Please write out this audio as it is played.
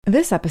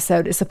This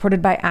episode is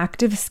supported by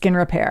Active Skin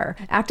Repair.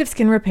 Active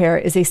Skin Repair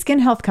is a skin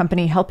health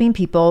company helping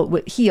people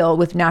heal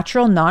with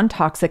natural,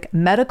 non-toxic,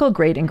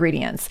 medical-grade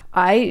ingredients.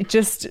 I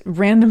just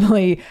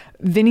randomly,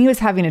 Vinny was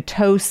having a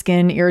toe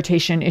skin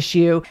irritation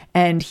issue,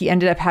 and he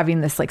ended up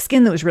having this like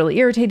skin that was really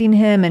irritating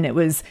him, and it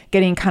was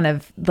getting kind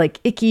of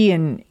like icky,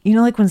 and you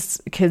know, like when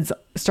kids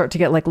start to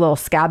get like little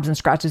scabs and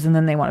scratches and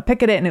then they want to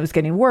pick at it, and it was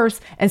getting worse.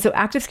 And so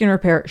Active Skin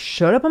Repair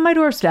showed up on my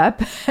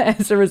doorstep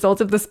as a result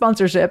of the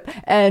sponsorship,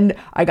 and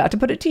I got to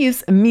put it to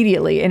use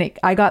immediately. And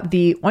I got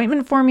the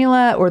ointment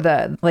formula, or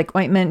the like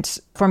ointment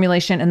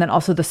formulation, and then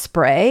also the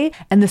spray,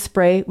 and the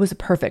spray was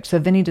perfect. So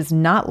Vinny does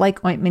not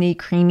like ointmenty,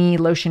 creamy,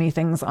 lotiony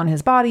things on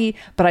his body,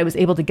 but I was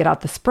able to get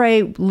out the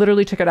spray,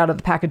 literally took it out of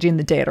the packaging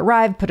the day it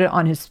arrived, put it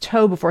on his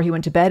toe before he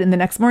went to bed. And the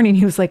next morning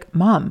he was like,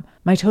 "Mom,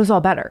 my toe's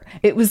all better."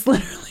 It was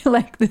literally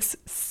like this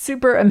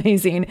super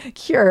amazing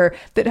cure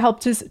that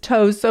helped his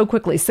toes so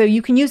quickly. So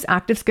you can use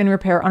Active Skin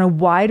Repair on a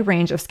wide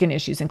range of skin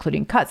issues,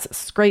 including cuts,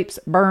 scrapes,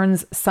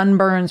 burns,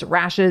 sunburns,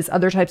 rashes,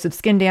 other types of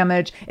skin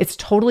damage. It's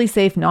totally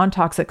safe,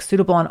 non-toxic,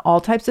 suitable on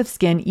all types of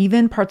skin,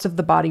 even parts of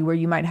the body where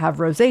you might have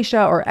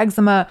rosacea or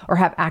eczema or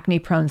have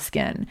acne-prone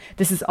skin.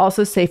 This is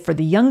also safe for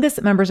the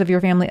youngest members of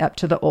your family up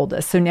to the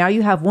oldest. So now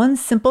you have one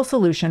simple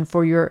solution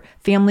for your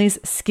family's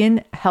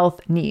skin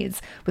health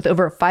needs. With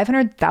over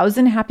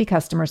 500,000 happy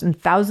customers and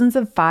thousands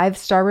of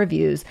 5-star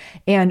reviews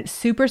and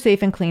super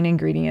safe and clean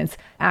ingredients,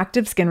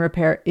 Active Skin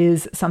Repair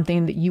is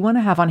something that you want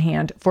to have on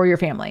hand for your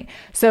family.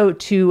 So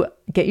to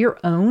get your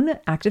own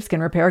Active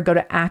Skin Repair, go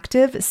to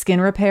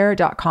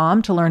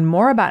activeskinrepair.com to learn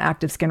more about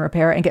Active Skin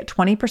Repair and get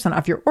 20%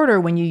 off your order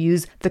when you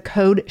use the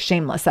code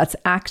SHAMELESS. That's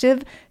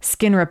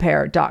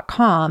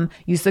activeskinrepair.com.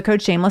 Use the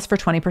code SHAMELESS for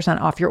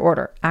 20% off your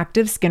order.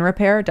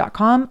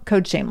 activeskinrepair.com,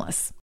 code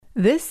SHAMELESS.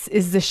 This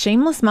is the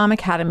Shameless Mom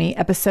Academy,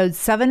 episode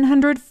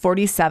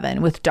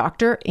 747 with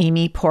Dr.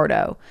 Amy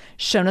Porto.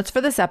 Show notes for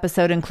this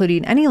episode,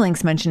 including any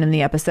links mentioned in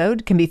the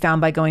episode, can be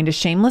found by going to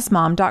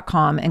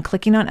shamelessmom.com and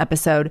clicking on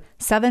episode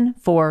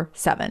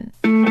 747.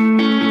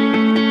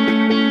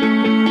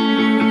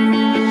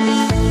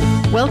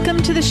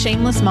 Welcome to the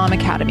Shameless Mom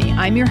Academy.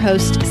 I'm your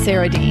host,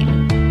 Sarah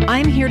Dean.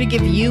 I'm here to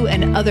give you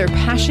and other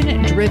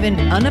passionate, driven,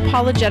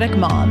 unapologetic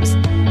moms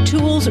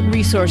tools,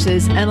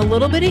 resources, and a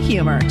little bit of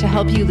humor to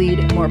help you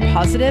lead more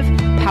positive,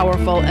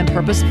 powerful, and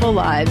purposeful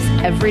lives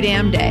every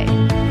damn day.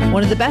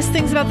 One of the best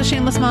things about the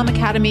Shameless Mom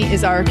Academy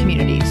is our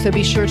community, so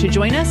be sure to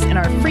join us in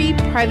our free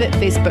private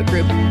Facebook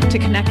group to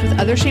connect with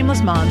other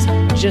shameless moms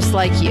just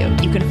like you.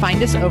 You can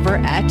find us over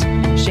at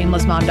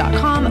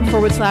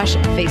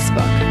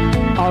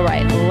shamelessmom.com/Facebook. All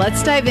right,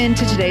 let's dive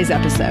into today's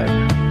episode.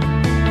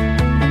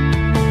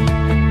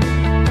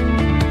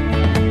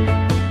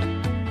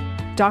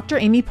 Dr.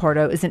 Amy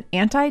Porto is an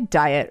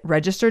anti-diet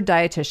registered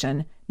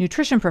dietitian,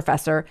 nutrition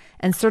professor,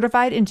 and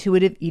certified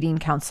intuitive eating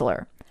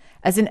counselor.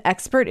 As an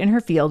expert in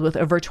her field with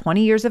over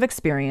 20 years of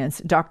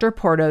experience, Dr.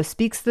 Porto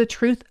speaks the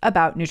truth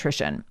about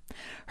nutrition.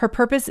 Her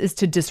purpose is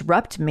to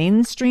disrupt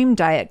mainstream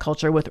diet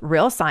culture with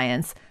real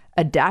science,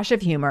 a dash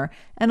of humor,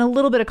 and a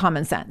little bit of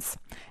common sense.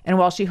 And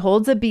while she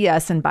holds a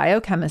BS in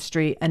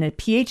biochemistry and a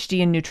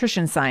PhD in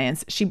nutrition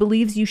science, she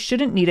believes you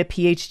shouldn't need a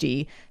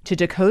PhD to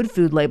decode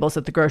food labels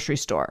at the grocery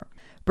store.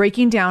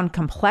 Breaking down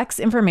complex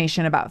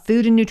information about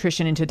food and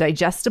nutrition into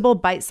digestible,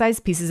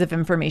 bite-sized pieces of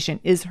information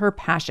is her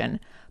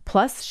passion.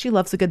 Plus, she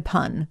loves a good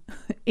pun.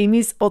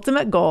 Amy's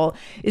ultimate goal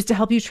is to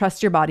help you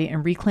trust your body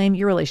and reclaim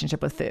your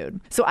relationship with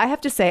food. So I have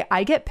to say,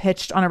 I get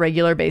pitched on a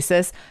regular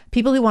basis,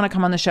 people who want to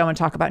come on the show and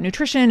talk about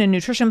nutrition and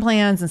nutrition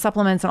plans and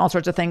supplements and all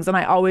sorts of things. And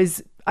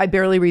I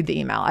barely read the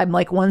email. I'm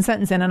like one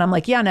sentence in and I'm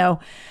like, yeah, no.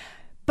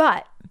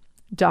 But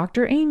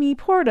Dr. Amy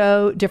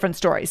Porto, different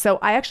story. So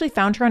I actually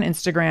found her on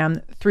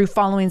Instagram through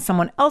following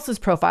someone else's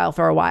profile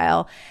for a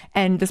while.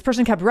 And this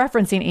person kept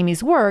referencing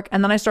Amy's work.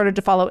 And then I started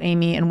to follow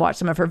Amy and watch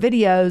some of her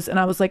videos. And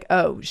I was like,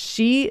 oh,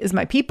 she is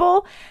my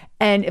people.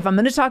 And if I'm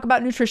going to talk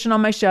about nutrition on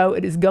my show,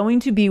 it is going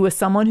to be with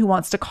someone who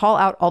wants to call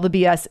out all the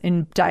BS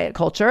in diet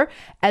culture.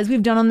 As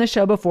we've done on this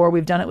show before,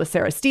 we've done it with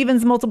Sarah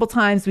Stevens multiple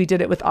times. We did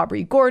it with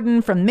Aubrey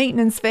Gordon from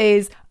Maintenance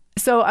Phase.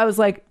 So I was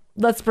like,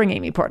 let's bring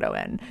Amy Porto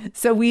in.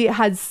 So we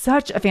had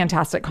such a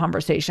fantastic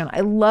conversation. I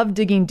love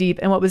digging deep.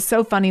 And what was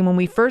so funny, when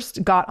we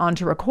first got on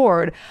to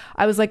record,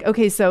 I was like,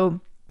 okay,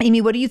 so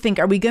Amy, what do you think?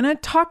 Are we going to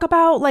talk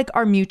about like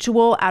our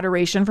mutual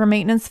adoration for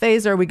Maintenance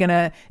Phase, or are we going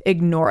to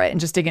ignore it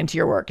and just dig into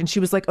your work? And she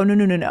was like, oh,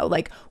 no.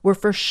 Like, we're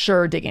for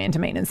sure digging into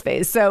Maintenance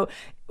Phase. So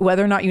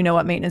whether or not you know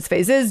what Maintenance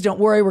Phase is, don't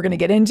worry, we're going to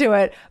get into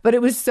it. But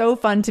it was so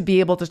fun to be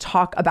able to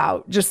talk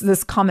about just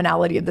this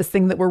commonality of this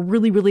thing that we're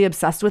really, really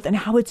obsessed with and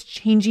how it's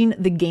changing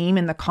the game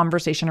and the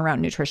conversation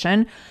around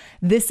nutrition.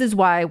 This is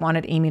why I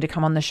wanted Amy to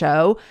come on the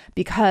show,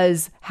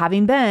 because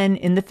having been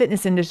in the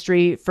fitness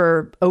industry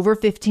for over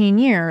 15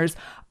 years,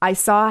 I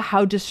saw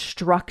how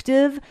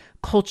destructive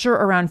culture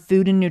around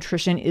food and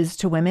nutrition is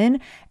to women.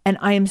 And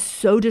I am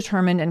so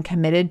determined and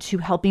committed to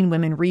helping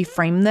women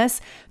reframe this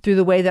through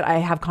the way that I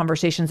have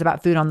conversations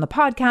about food on the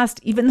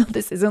podcast. Even though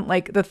this isn't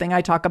like the thing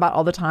I talk about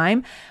all the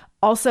time,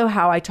 Also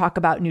how I talk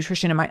about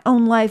nutrition in my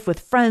own life with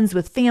friends,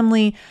 with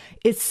family.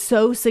 It's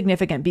so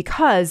significant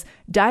because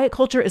diet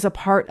culture is a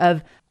part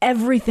of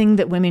everything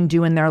that women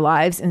do in their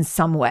lives in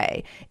some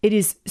way. It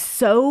is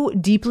so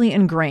deeply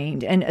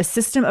ingrained and a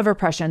system of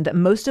oppression that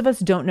most of us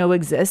don't know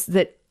exists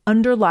that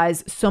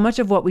underlies so much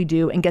of what we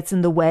do and gets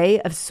in the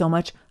way of so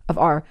much of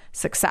our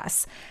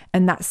success.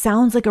 And that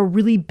sounds like a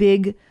really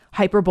big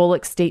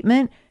hyperbolic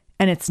statement,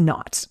 and it's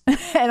not.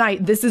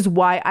 And this is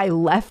why I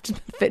left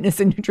the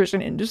fitness and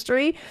nutrition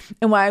industry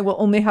and why I will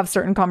only have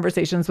certain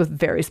conversations with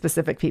very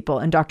specific people.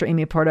 And Dr.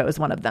 Amy Porto is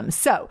one of them.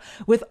 So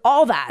with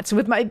all that,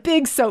 with my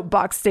big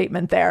soapbox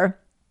statement there,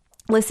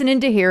 listen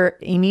in to hear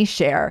Amy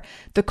share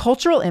the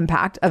cultural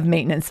impact of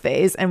maintenance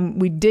phase.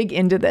 And we dig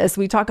into this.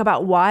 We talk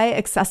about why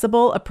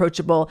accessible,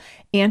 approachable,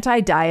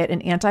 anti-diet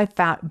and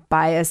anti-fat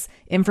bias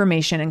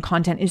information and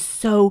content is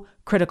so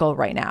critical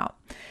right now.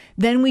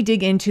 Then we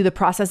dig into the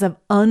process of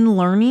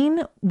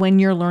unlearning when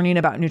you're learning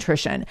about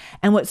nutrition.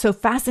 And what's so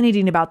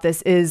fascinating about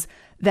this is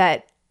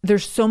that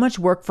there's so much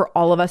work for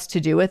all of us to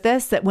do with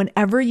this that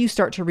whenever you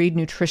start to read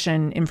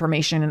nutrition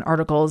information and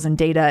articles and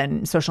data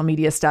and social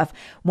media stuff,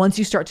 once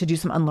you start to do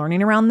some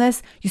unlearning around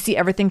this, you see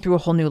everything through a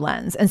whole new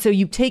lens. And so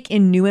you take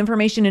in new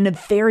information in a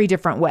very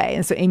different way.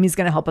 And so Amy's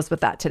going to help us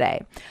with that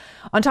today.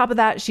 On top of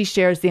that, she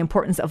shares the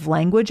importance of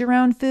language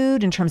around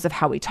food in terms of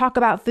how we talk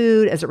about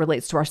food as it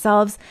relates to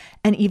ourselves,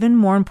 and even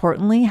more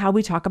importantly, how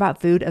we talk about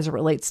food as it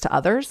relates to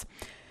others.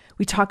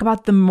 We talk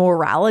about the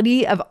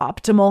morality of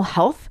optimal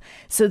health.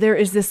 So there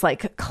is this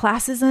like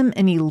classism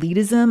and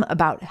elitism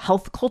about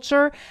health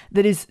culture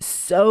that is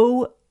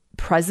so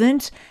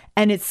present,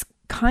 and it's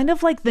kind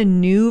of like the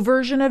new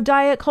version of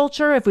diet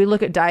culture. If we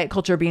look at diet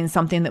culture being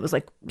something that was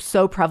like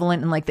so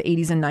prevalent in like the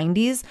 80s and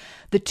 90s,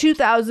 the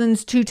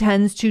 2000s,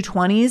 2010s,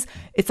 2020s,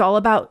 it's all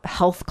about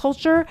health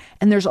culture.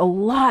 And there's a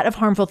lot of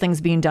harmful things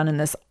being done in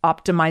this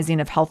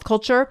optimizing of health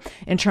culture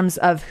in terms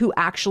of who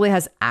actually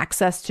has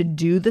access to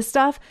do the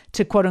stuff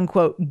to quote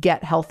unquote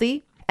get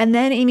healthy. And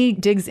then Amy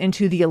digs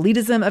into the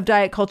elitism of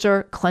diet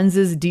culture,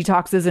 cleanses,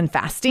 detoxes, and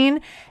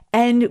fasting.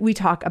 And we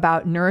talk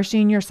about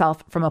nourishing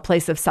yourself from a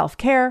place of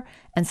self-care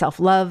and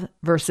self-love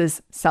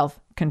versus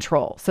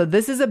self-control. So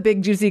this is a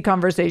big, juicy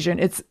conversation.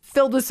 It's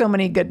filled with so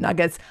many good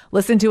nuggets.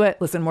 Listen to it,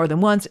 listen more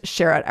than once,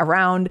 share it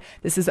around.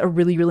 This is a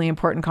really, really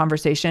important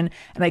conversation.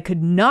 And I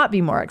could not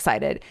be more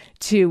excited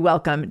to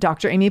welcome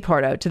Dr. Amy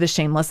Porto to the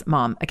Shameless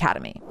Mom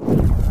Academy.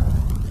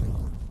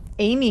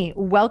 Amy,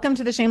 welcome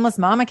to the Shameless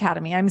Mom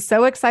Academy. I'm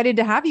so excited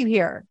to have you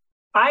here.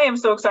 I am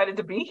so excited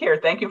to be here.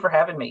 Thank you for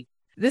having me.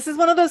 This is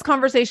one of those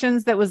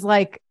conversations that was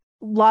like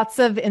lots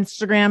of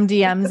Instagram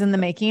DMs in the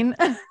making.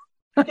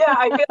 Yeah,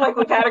 I feel like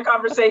we've had a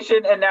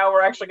conversation and now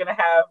we're actually going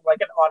to have like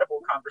an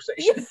audible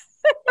conversation.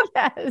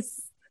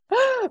 Yes.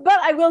 But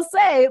I will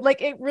say,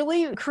 like, it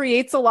really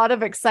creates a lot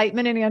of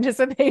excitement and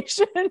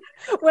anticipation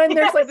when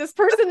there's like this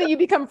person that you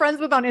become friends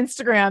with on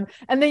Instagram,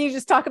 and then you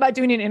just talk about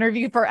doing an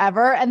interview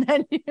forever. And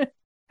then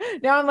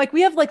now I'm like,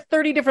 we have like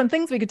 30 different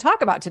things we could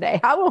talk about today.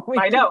 How will we?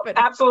 I know,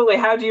 absolutely.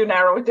 How do you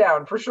narrow it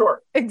down for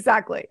sure?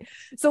 Exactly.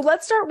 So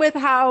let's start with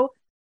how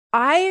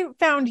I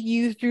found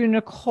you through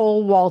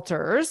Nicole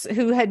Walters,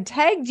 who had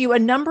tagged you a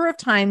number of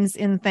times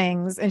in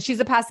things, and she's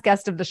a past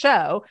guest of the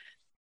show.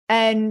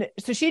 And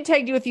so she had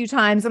tagged you a few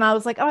times, and I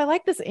was like, oh, I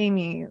like this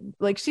Amy.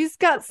 Like, she's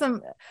got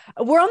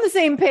we're on the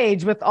same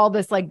page with all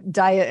this like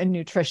diet and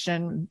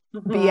nutrition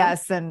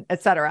BS and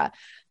et cetera.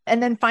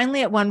 And then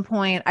finally, at one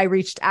point, I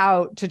reached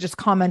out to just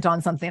comment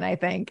on something, I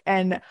think.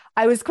 And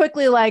I was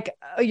quickly like,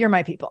 oh, you're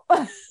my people.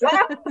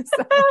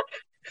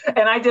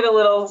 And I did a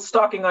little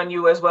stalking on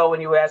you as well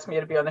when you asked me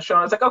to be on the show. And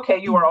I was like, okay,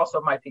 you are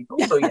also my people.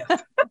 So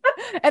yes.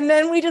 And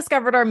then we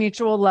discovered our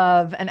mutual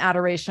love and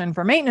adoration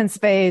for maintenance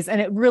phase. And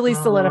it really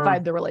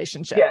solidified the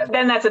relationship. Yeah,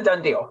 then that's a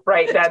done deal,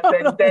 right?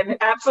 Then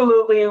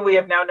absolutely, we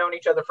have now known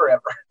each other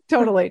forever.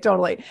 Totally.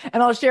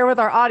 And I'll share with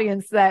our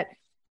audience that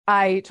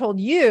I told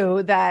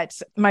you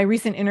that my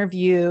recent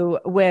interview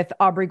with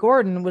Aubrey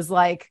Gordon was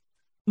like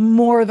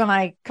more than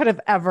I could have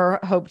ever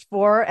hoped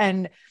for.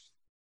 And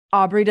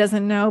Aubrey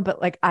doesn't know,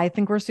 but like, I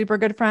think we're super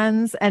good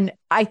friends. And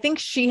I think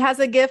she has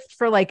a gift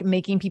for like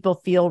making people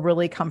feel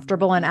really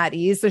comfortable and at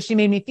ease. So she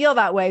made me feel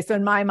that way. So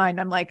in my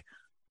mind, I'm like,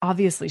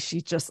 obviously she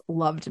just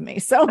loved me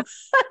so much.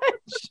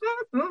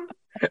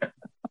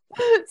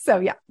 So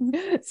yeah,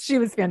 she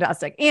was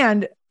fantastic.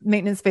 And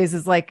maintenance phase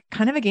is like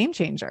kind of a game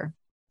changer.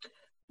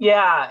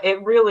 Yeah,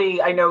 it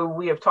really, I know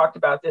we have talked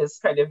about this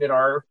kind of in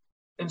our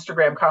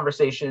Instagram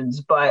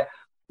conversations, but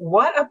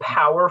what a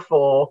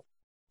powerful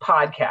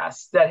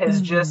podcast that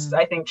has just,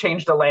 I think,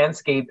 changed the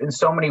landscape in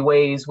so many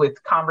ways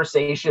with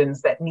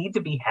conversations that need to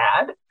be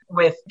had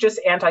with just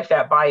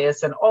anti-fat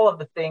bias and all of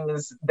the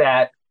things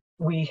that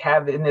we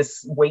have in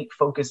this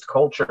weight-focused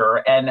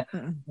culture. And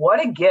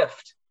what a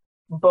gift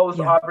both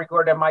Aubrey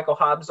Gordon and Michael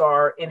Hobbs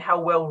are in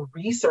how well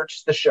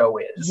researched the show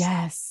is.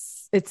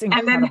 Yes, it's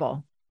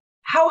incredible.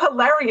 How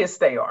hilarious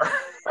they are.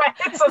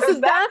 Right? So there's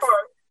that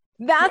part.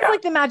 That's Yeah.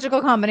 like the magical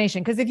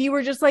combination. Because if you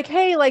were just like,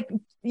 hey, like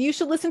you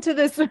should listen to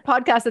this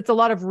podcast, it's a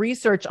lot of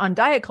research on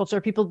diet culture,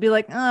 people would be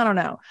like, I don't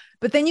know.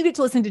 But then you get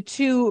to listen to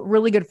two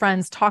really good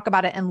friends talk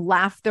about it and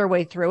laugh their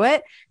way through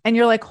it. And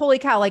you're like, holy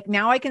cow, like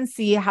now I can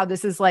see how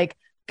this is like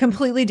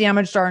completely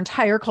damaged our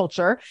entire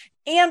culture.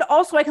 And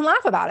also I can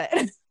laugh about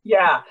it.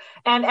 Yeah.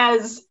 And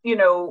as,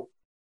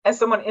 as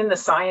someone in the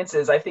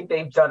sciences, I think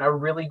they've done a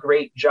really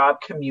great job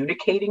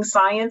communicating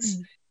science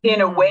in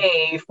a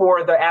way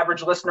for the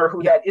average listener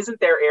who that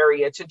isn't their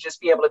area to just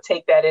be able to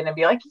take that in and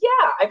be like,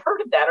 yeah, I've heard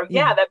of that. Or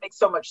yeah, that makes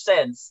so much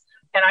sense.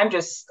 And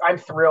I'm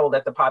thrilled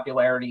at the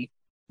popularity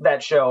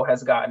that show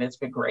has gotten. It's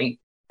been great.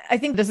 I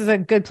think this is a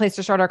good place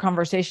to start our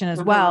conversation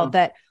as well.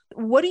 That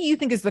what do you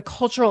think is the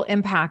cultural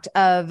impact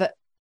of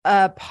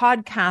a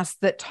podcast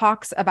that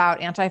talks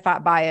about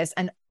anti-fat bias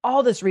and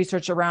all this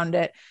research around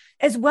it,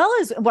 as well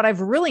as what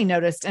I've really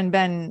noticed and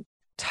been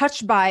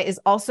touched by is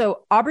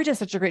also Aubrey does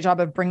such a great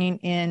job of bringing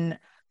in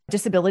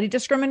disability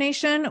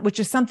discrimination, which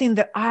is something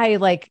that I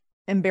like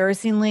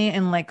embarrassingly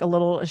and like a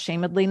little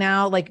ashamedly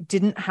now, like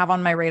didn't have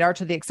on my radar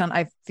to the extent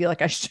I feel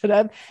like I should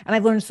have. And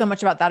I've learned so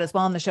much about that as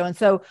well on the show. And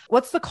so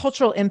what's the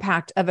cultural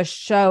impact of a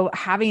show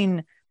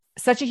having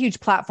such a huge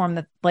platform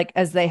that like,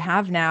 as they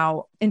have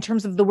now in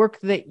terms of the work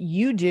that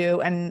you do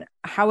and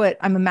how it,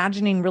 I'm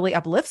imagining really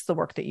uplifts the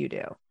work that you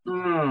do?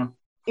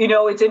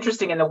 It's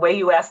interesting. In the way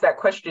you asked that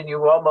question,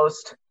 you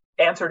almost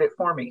answered it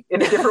for me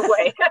in a different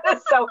way.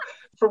 So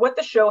for what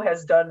the show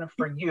has done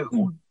for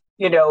you,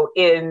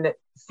 in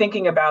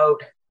thinking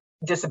about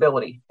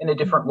disability in a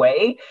different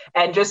way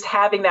and just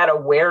having that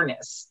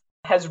awareness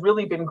has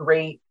really been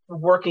great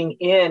working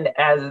in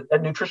as a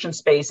nutrition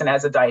space and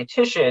as a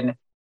dietitian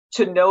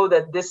to know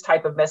that this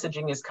type of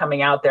messaging is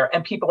coming out there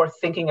and people are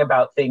thinking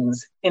about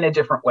things in a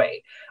different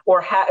way,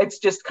 or it's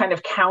just kind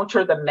of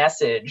counter the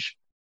message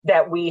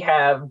that we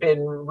have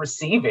been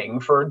receiving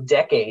for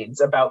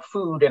decades about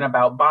food and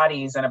about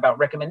bodies and about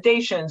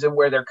recommendations and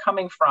where they're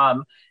coming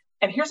from.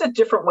 And here's a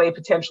different way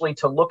potentially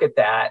to look at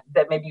that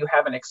maybe you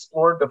haven't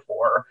explored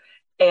before.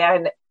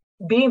 And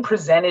being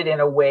presented in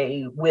a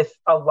way with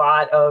a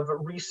lot of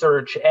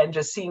research and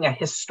just seeing a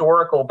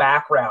historical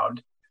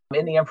background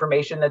in the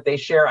information that they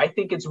share, I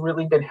think it's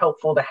really been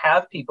helpful to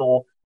have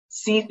people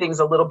see things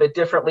a little bit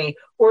differently,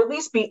 or at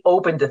least be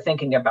open to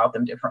thinking about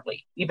them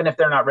differently, even if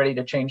they're not ready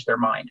to change their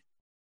mind.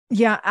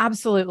 Yeah,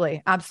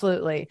 absolutely.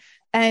 Absolutely.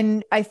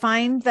 And I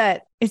find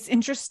that it's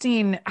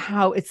interesting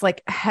how it's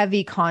like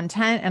heavy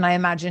content. And I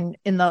imagine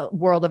in the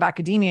world of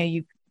academia,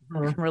 you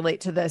can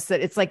relate to this,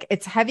 that it's like,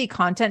 it's heavy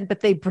content, but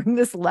they bring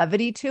this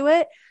levity to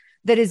it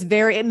that is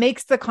it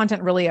makes the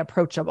content really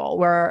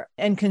approachable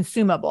and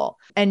consumable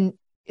and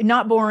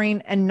not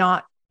boring and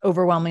not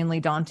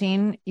overwhelmingly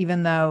daunting,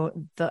 even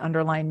though the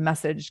underlying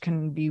message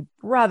can be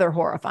rather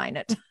horrifying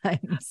at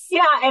times.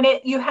 Yeah. And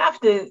you have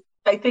to,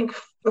 I think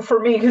for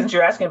me, because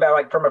you're asking about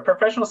like from a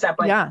professional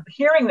standpoint,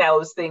 hearing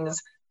those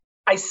things,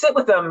 I sit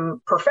with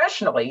them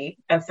professionally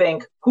and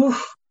think,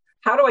 oof,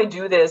 how do I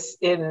do this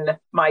in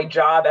my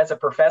job as a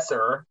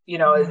professor,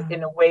 in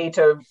a way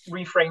to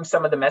reframe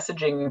some of the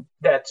messaging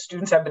that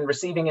students have been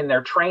receiving in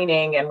their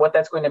training and what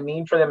that's going to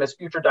mean for them as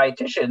future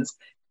dietitians.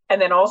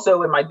 And then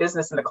also in my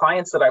business and the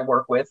clients that I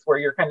work with, where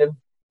you're kind of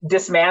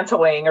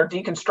dismantling or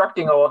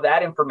deconstructing all of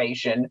that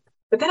information,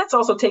 but then it's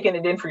also taking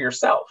it in for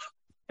yourself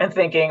and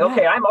thinking,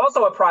 okay, I'm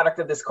also a product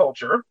of this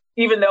culture,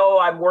 even though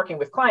I'm working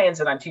with clients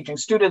and I'm teaching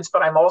students,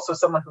 but I'm also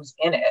someone who's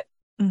in it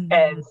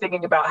and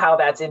thinking about how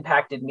that's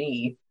impacted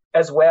me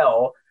as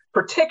well,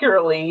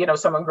 particularly,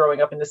 someone growing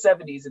up in the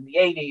 70s and the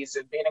 80s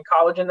and being in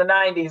college in the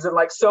 90s and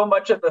like so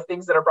much of the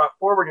things that are brought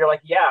forward, you're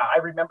like, yeah, I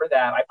remember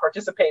that. I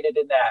participated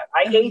in that.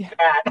 I ate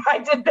that. I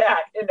did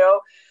that,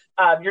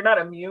 you're not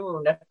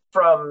immune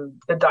from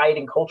the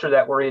dieting culture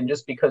that we're in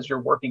just because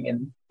you're working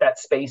in that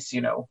space,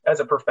 as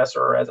a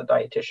professor or as a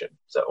dietitian.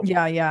 So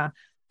yeah.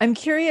 I'm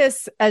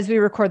curious, as we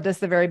record this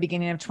the very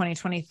beginning of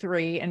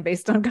 2023, and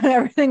based on kind of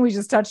everything we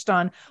just touched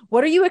on,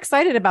 what are you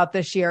excited about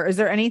this year? Is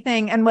there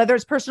anything, and whether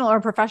it's personal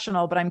or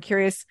professional, but I'm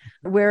curious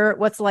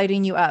what's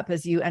lighting you up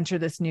as you enter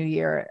this new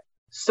year?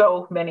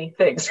 So many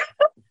things.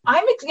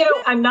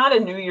 I'm not a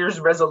New Year's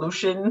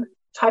resolution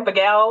type of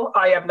gal.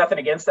 I have nothing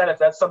against that if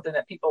that's something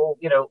that people,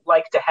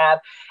 like to have.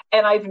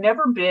 And I've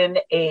never been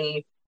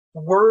a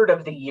word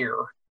of the year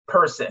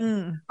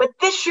person. But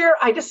this year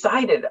I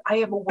decided I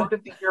am a word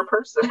of the year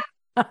person.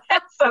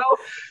 So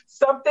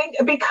something,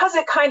 because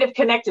it kind of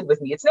connected with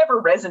me. It's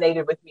never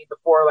resonated with me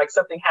before, like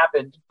something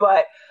happened,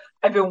 but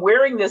I've been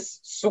wearing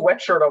this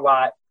sweatshirt a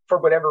lot for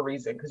whatever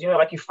reason. Because,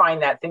 like you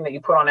find that thing that you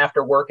put on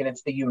after work and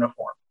it's the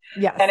uniform.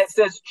 Yes. And it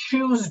says,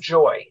 choose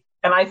joy.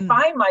 And I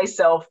find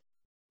myself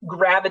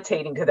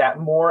gravitating to that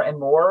more and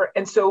more.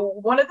 And so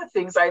one of the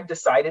things I've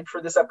decided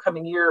for this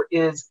upcoming year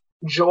is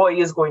joy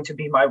is going to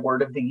be my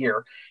word of the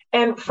year.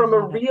 And from a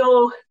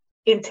real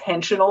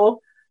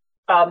intentional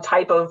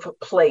type of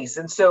place.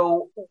 And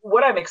so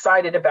what I'm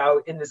excited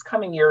about in this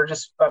coming year,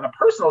 just on a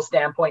personal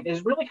standpoint,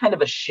 is really kind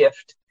of a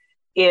shift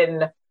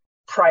in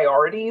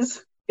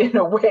priorities in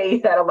a way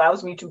that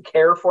allows me to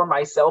care for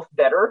myself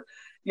better.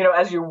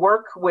 As you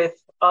work with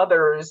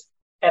others,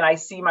 and I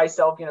see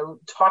myself,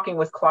 talking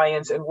with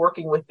clients and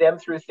working with them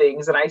through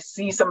things. And I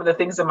see some of the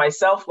things in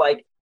myself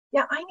like,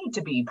 yeah, I need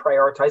to be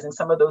prioritizing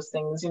some of those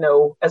things,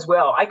 as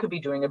well. I could be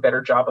doing a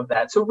better job of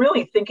that. So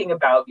really thinking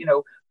about,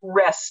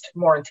 rest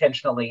more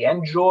intentionally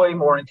and joy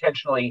more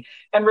intentionally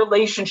and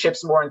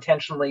relationships more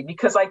intentionally,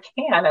 because I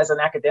can, as an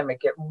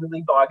academic, get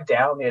really bogged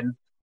down in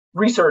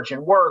research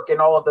and work and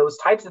all of those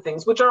types of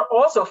things, which are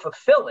also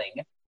fulfilling,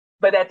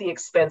 but at the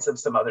expense of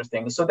some other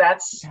things. So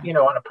that's,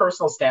 on a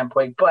personal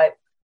standpoint, but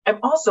I'm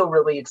also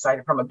really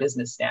excited from a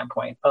business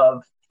standpoint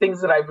of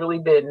things that I've really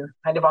been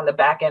kind of on the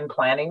back end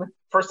planning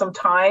for some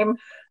time.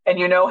 And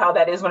you know how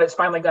that is when it's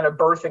finally going to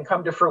birth and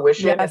come to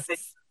fruition. Yes.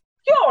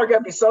 Y'all are going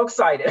to be so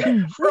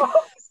excited for all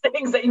these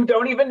things that you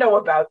don't even know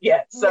about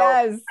yet. So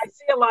yes. I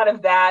see a lot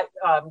of that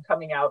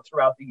coming out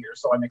throughout the year.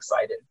 So I'm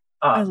excited.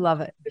 I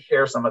love it. To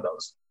share some of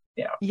those.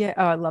 Yeah. Yeah.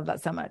 Oh, I love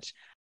that so much.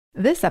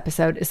 This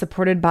episode is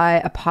supported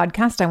by a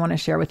podcast I want to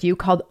share with you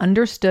called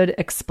Understood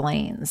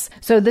Explains.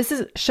 So this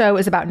show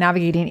is about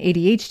navigating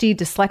ADHD,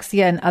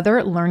 dyslexia, and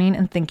other learning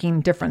and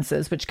thinking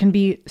differences, which can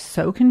be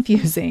so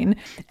confusing.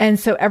 And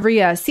so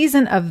every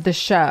season of the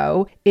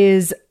show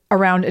is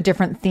around a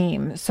different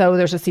theme. So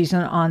there's a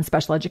season on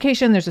special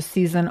education, there's a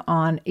season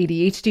on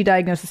ADHD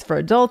diagnosis for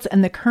adults,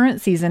 and the current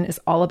season is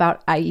all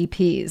about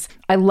IEPs.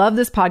 I love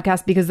this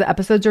podcast because the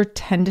episodes are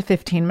 10 to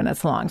 15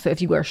 minutes long. So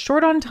if you are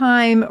short on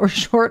time or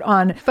short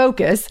on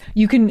focus,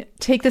 you can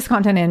take this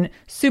content in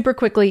super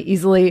quickly,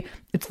 easily.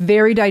 It's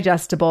very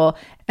digestible.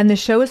 And the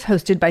show is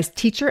hosted by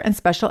teacher and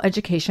special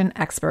education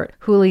expert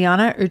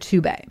Juliana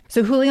Urtube.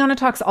 So Juliana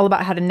talks all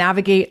about how to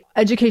navigate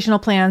educational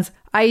plans,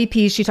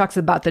 IEPs. She talks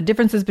about the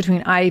differences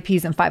between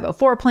IEPs and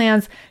 504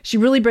 plans. She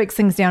really breaks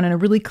things down in a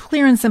really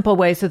clear and simple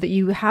way so that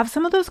you have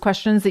some of those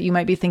questions that you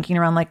might be thinking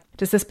around, like,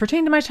 does this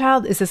pertain to my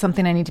child? Is this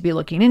something I need to be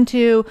looking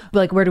into?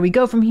 Like, where do we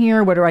go from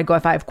here? Where do I go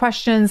if I have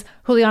questions?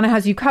 Juliana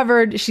has you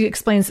covered. She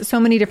explains so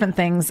many different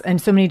things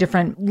and so many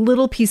different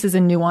little pieces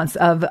and nuance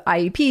of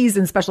IEPs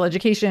and special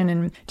education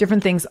and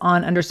different things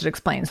on Understood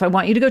Explains. So I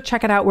want you to go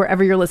check it out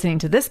wherever you're listening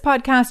to this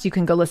podcast. You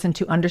can go listen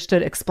to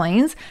Understood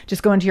Explains.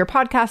 Just go into your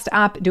podcast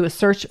app, do a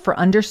search for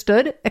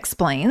Understood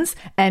Explains,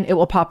 and it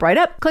will pop right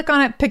up. Click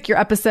on it, pick your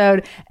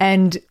episode,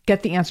 and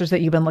get the answers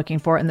that you've been looking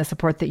for and the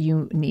support that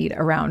you need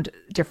around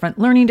different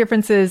learning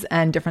differences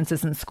and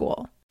differences in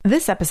school.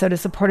 This episode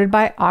is supported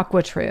by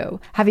AquaTrue.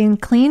 Having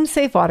clean,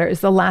 safe water is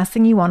the last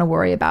thing you want to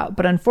worry about.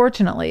 But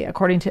unfortunately,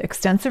 according to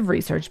extensive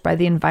research by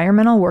the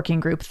Environmental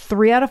Working Group,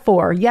 3 out of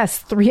 4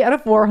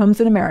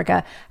 homes in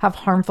America have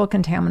harmful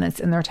contaminants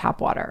in their tap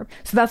water.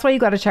 So that's why you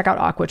got to check out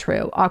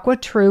AquaTrue.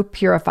 AquaTrue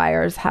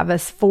purifiers have a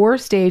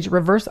 4-stage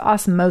reverse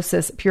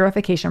osmosis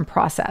purification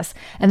process.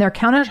 And their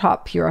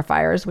countertop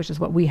purifiers, which is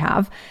what we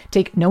have,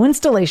 take no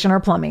installation or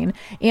plumbing,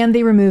 and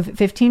they remove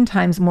 15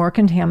 times more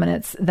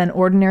contaminants than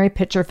ordinary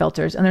pitcher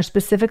filters. And they're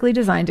specifically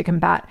designed to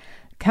combat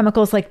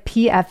chemicals like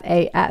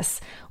PFAS,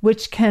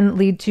 which can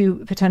lead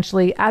to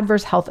potentially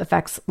adverse health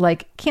effects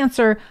like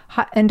cancer,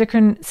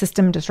 endocrine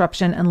system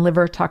disruption, and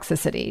liver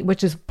toxicity,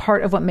 which is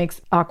part of what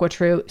makes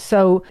AquaTrue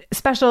so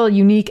special,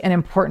 unique, and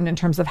important in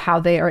terms of how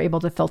they are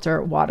able to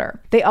filter water.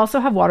 They also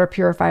have water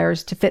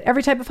purifiers to fit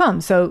every type of home.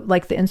 So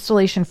like the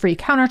installation-free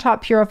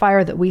countertop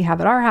purifier that we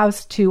have at our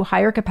house to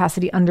higher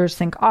capacity under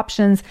sink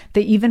options.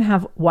 They even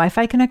have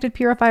Wi-Fi connected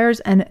purifiers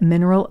and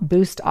mineral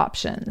boost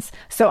options.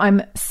 So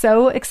I'm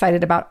so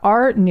excited about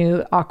our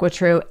new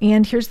AquaTrue.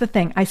 And here's the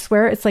thing. I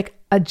swear it's like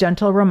a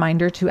gentle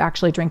reminder to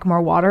actually drink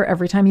more water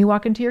every time you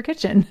walk into your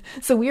kitchen.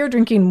 So we are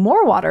drinking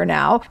more water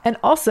now and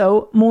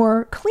also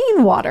more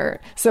clean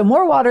water. So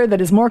more water that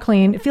is more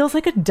clean. It feels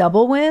like a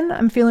double win.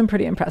 I'm feeling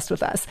pretty impressed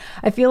with us.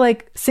 I feel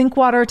like sink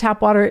water,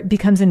 tap water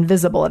becomes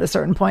invisible at a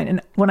certain point.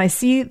 And when I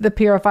see the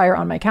purifier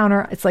on my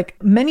counter, it's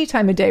like many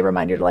time a day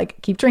reminder to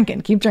like, keep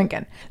drinking, keep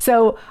drinking.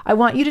 So I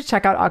want you to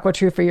check out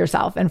AquaTrue for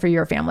yourself and for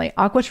your family.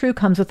 AquaTrue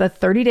comes with a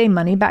 30-day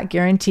money-back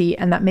guarantee,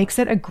 and that makes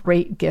it a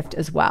great gift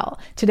as well.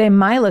 Today,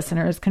 my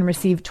listeners can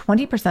receive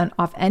 20%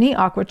 off any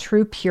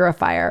AquaTrue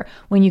purifier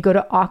when you go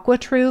to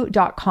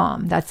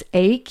aquatrue.com. That's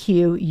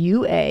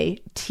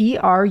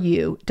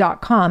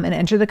AQUATRU.com and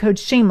enter the code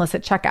shameless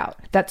at checkout.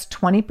 That's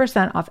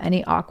 20% off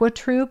any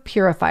AquaTrue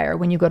purifier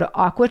when you go to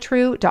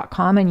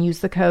aquatrue.com and use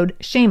the code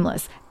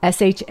shameless,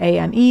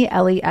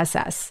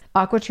 SHAMELESS.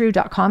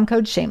 aquatrue.com,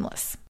 code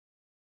shameless.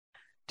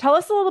 Tell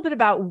us a little bit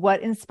about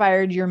what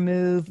inspired your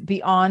move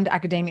beyond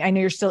academia. I know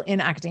you're still in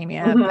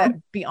academia, but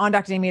beyond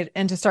academia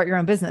and to start your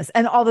own business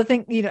and all the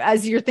things,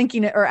 as you're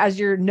thinking or as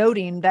you're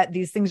noting that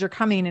these things are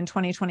coming in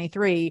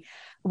 2023,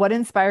 what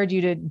inspired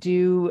you to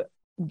do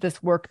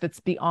this work that's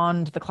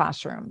beyond the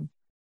classroom?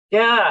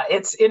 Yeah,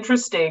 it's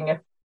interesting.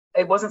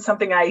 It wasn't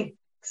something I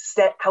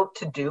set out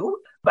to do,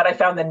 but I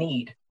found the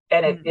need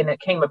and it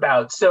came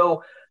about.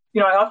 So,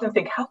 I often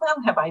think, how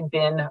long have I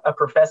been a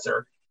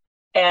professor?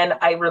 And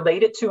I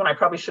relate it to, and I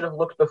probably should have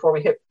looked before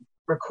we hit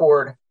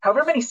record,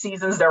 however many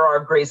seasons there are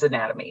of Grey's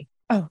Anatomy.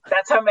 Oh,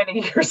 that's how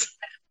many years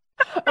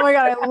Oh my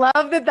God. I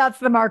love that. That's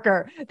the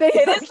marker.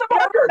 It is the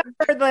marker.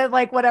 The,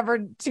 like whatever,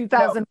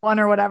 2001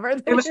 or whatever.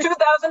 It was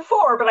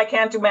 2004, but I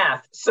can't do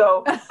math.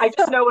 So I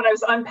just know when I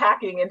was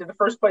unpacking into the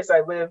first place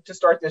I lived to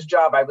start this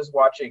job, I was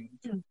watching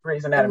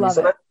Grey's Anatomy.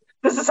 So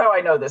this is how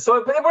I know this.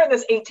 So we're in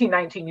this 18,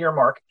 19 year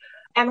mark.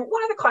 And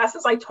one of the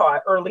classes I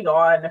taught early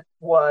on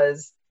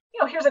was,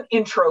 here's an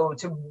intro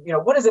to,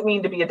 what does it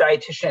mean to be a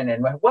dietitian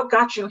and what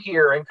got you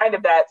here, and kind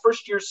of that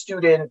first year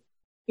student,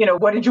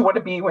 what did you want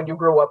to be when you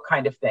grew up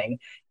kind of thing.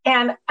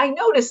 And I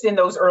noticed in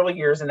those early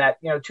years in that,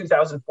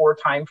 2004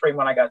 timeframe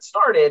when I got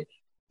started,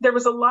 there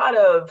was a lot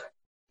of,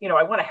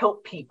 I want to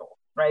help people,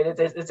 right?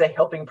 It's a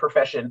helping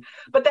profession.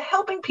 But the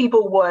helping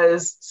people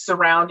was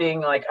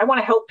surrounding, like, I want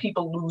to help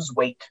people lose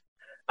weight.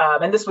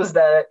 And this was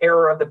the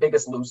era of The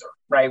Biggest Loser,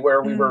 right?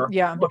 Where we were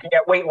looking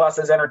at weight loss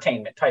as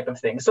entertainment type of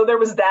thing. So there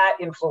was that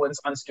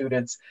influence on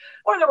students,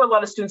 or there were a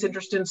lot of students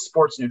interested in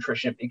sports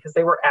nutrition because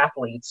they were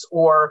athletes,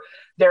 or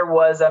there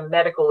was a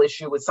medical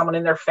issue with someone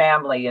in their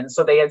family. And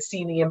so they had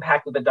seen the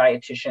impact of the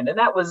dietitian. And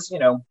that was,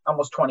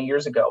 almost 20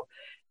 years ago.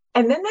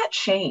 And then that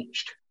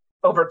changed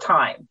over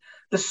time.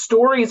 The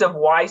stories of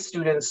why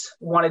students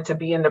wanted to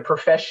be in the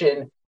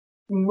profession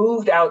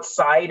moved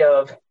outside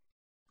of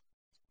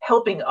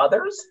helping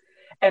others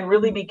and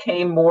really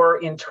became more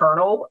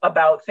internal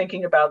about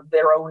thinking about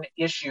their own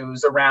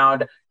issues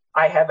around,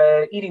 I have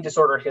an eating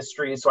disorder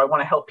history, so I want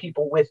to help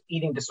people with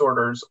eating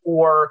disorders.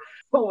 Or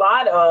a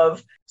lot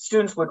of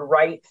students would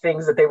write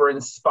things that they were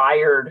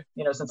inspired,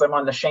 since I'm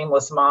on the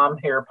Shameless Mom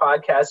here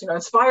podcast,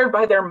 inspired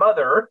by their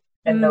mother.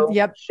 And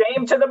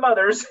shame to the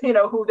mothers,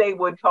 who they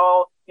would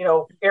call,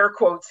 air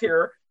quotes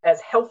here, as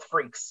health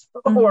freaks.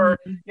 Or,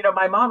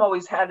 my mom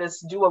always had us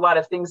do a lot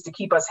of things to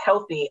keep us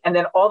healthy. And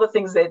then all the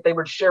things that they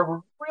would share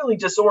were really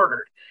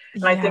disordered.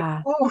 And I think,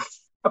 oof,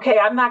 okay,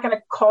 I'm not going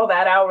to call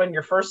that out in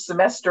your first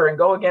semester and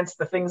go against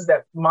the things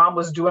that mom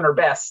was doing her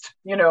best,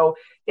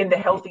 in the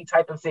healthy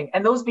type of thing.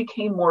 And those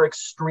became more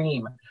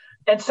extreme.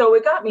 And so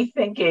it got me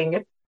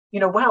thinking,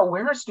 wow,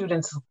 where are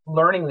students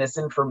learning this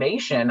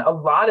information? A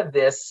lot of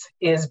this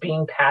is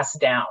being passed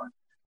down.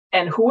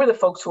 And who are the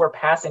folks who are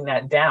passing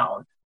that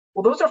down?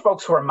 Well, those are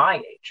folks who are my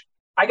age.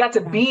 I got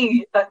to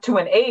be to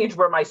an age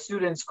where my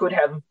students could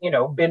have,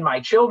 been my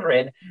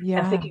children,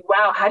 and thinking,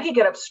 wow, how do you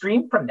get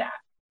upstream from that?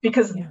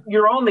 Because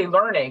you're only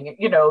learning,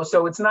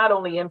 so it's not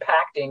only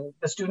impacting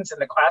the students in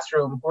the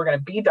classroom who are going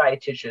to be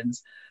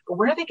dietitians, but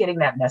where are they getting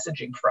that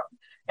messaging from?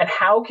 And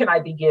how can I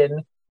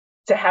begin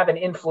to have an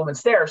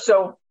influence there?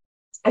 So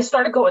I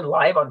started going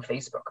live on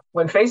Facebook.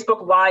 When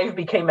Facebook Live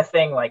became a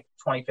thing, like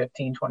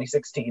 2015,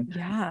 2016.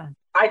 Yeah.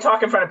 I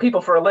talk in front of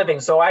people for a living.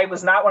 So I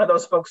was not one of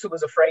those folks who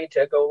was afraid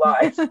to go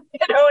live,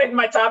 in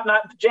my top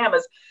knot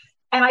pajamas.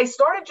 And I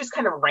started just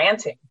kind of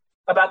ranting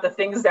about the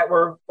things that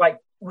were like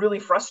really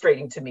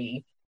frustrating to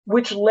me,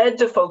 which led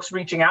to folks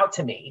reaching out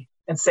to me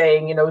and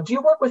saying, do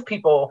you work with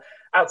people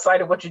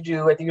outside of what you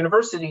do at the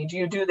university? Do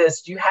you do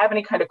this? Do you have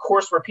any kind of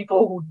course where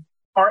people who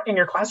aren't in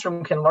your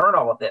classroom can learn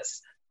all of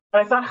this?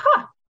 And I thought,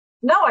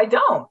 no, I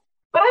don't,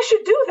 but I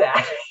should do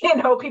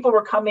that. People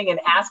were coming and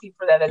asking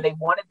for that, and they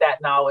wanted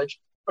that knowledge,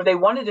 or they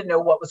wanted to know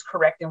what was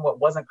correct and what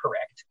wasn't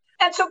correct.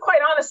 And so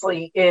quite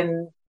honestly,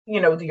 in,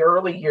 the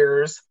early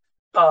years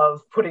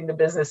of putting the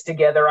business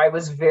together,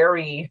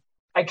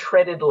 I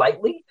treaded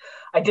lightly.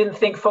 I didn't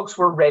think folks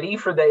were ready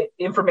for the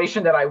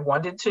information that I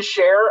wanted to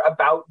share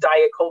about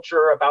diet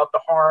culture, about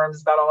the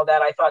harms, about all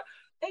that. I thought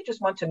they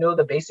just want to know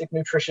the basic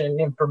nutrition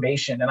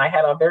information. And I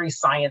had a very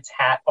science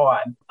hat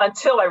on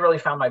until I really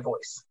found my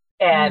voice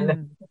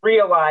and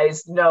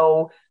realized,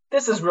 no,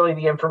 this is really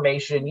the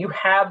information. You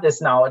have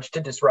this knowledge to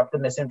disrupt the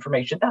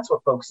misinformation. That's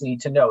what folks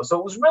need to know. So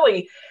it was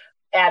really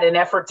at an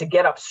effort to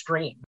get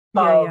upstream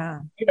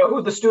of,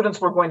 who the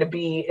students were going to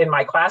be in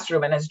my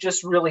classroom, and has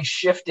just really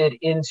shifted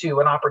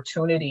into an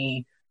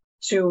opportunity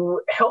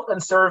to help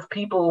and serve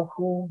people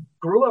who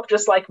grew up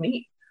just like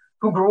me,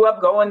 who grew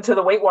up going to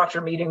the Weight Watcher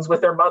meetings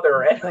with their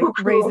mother, and like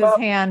raise his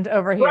hand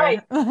over here.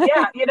 Right.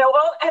 Yeah.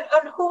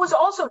 And who was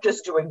also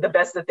just doing the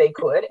best that they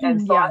could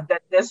and thought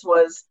that this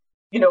was,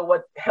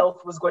 what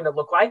health was going to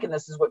look like, and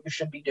this is what you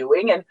should be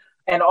doing,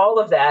 and all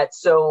of that.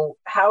 So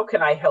how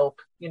can I help,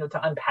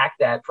 to unpack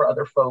that for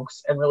other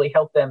folks and really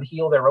help them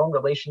heal their own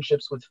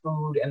relationships with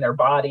food and their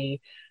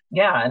body?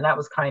 Yeah. And that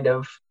was kind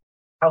of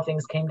how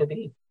things came to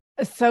be.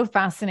 It's so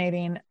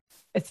fascinating.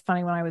 It's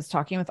funny, when I was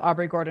talking with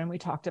Aubrey Gordon, we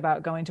talked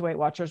about going to Weight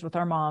Watchers with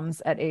our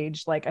moms at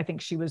age, like, I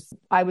think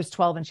I was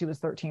 12 and she was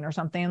 13 or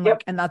something.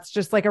 Like, and that's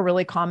just like a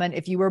really common,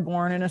 if you were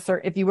born in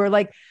if you were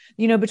like,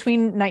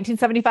 between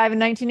 1975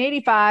 and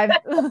 1985,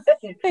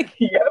 like,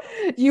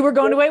 you were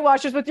going to Weight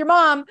Watchers with your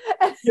mom.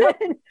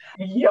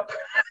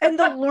 And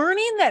the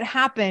learning that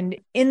happened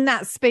in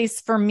that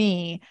space for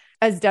me,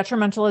 as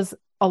detrimental as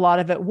a lot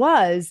of it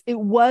was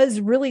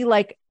really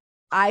like,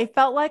 I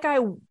felt like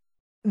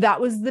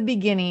that was the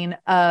beginning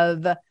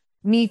of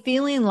me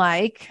feeling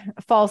like,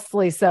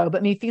 falsely so,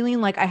 but me feeling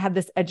like I had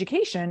this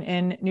education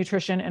in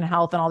nutrition and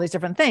health and all these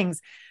different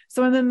things.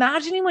 So I'm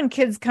imagining when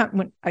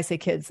I say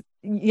kids,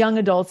 young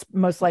adults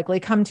most likely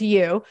come to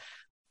you,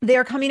 they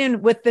are coming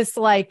in with this,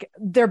 like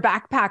their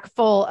backpack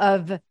full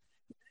of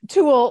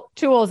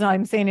tools, and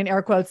I'm saying in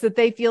air quotes, that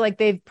they feel like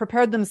they've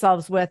prepared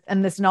themselves with,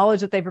 and this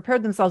knowledge that they've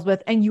prepared themselves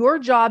with. And your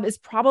job is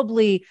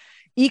probably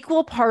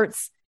equal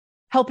parts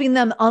helping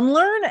them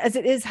unlearn as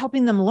it is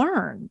helping them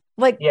learn.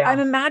 Like, I'm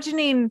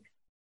imagining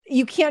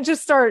you can't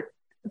just start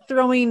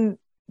throwing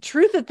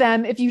truth at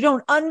them if you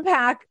don't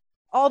unpack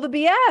all the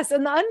BS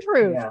and the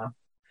untruth.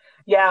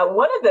 Yeah.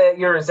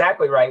 You're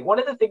exactly right. One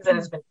of the things that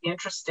has been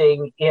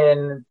interesting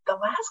in the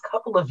last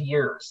couple of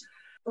years,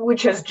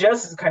 which has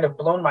just kind of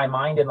blown my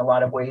mind in a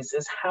lot of ways,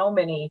 is how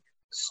many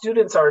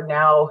students are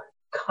now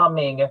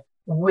coming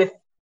with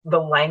the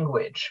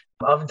language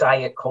of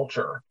diet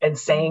culture and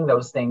saying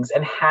those things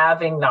and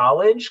having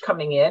knowledge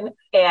coming in.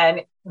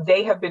 And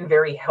they have been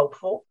very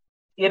helpful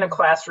in a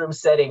classroom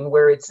setting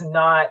where it's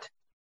not,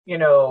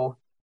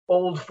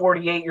 old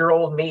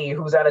 48-year-old me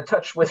who's out of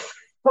touch with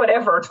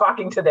whatever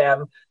talking to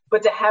them,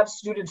 but to have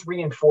students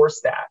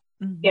reinforce that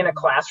in a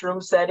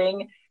classroom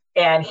setting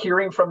and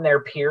hearing from their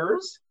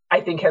peers,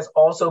 I think has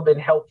also been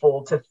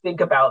helpful to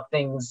think about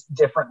things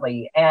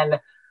differently. And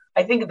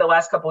I think the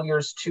last couple of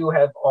years too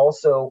have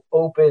also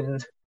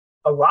opened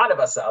a lot of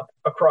us up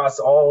across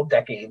all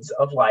decades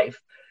of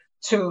life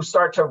to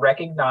start to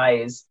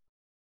recognize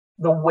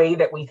the way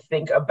that we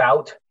think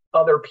about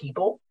other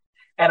people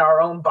and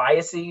our own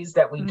biases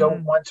that we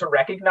don't want to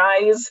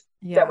recognize,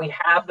 that we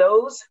have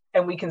those,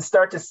 and we can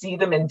start to see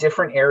them in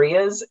different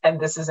areas. And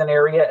this is an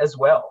area as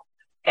well.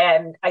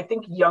 And I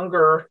think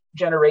younger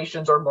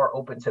generations are more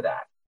open to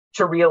that,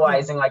 to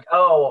realizing like,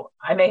 oh,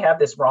 I may have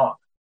this wrong.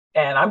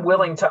 And I'm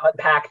willing to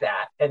unpack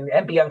that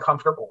and be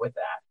uncomfortable with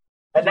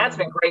that. And that's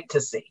been great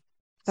to see.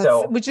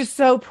 Which is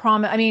so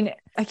prominent. I mean,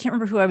 I can't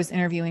remember who I was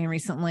interviewing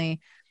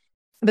recently,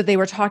 but they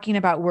were talking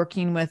about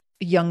working with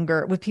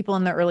people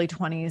in their early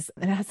 20s.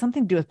 And it had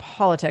something to do with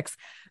politics,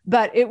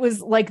 but it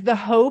was like the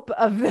hope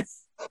of the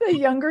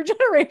younger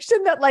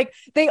generation that like,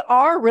 they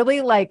are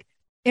really like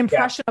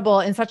impressionable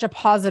in such a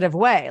positive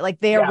way. Like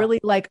they are really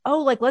like, oh,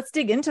 like, let's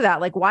dig into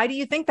that. Like, why do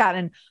you think that?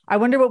 And I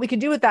wonder what we could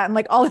do with that. And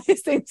like all of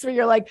these things where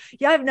you're like,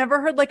 yeah, I've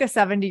never heard like a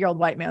 70-year-old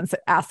white man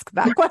ask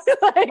that question.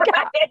 Like,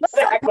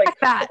 exactly.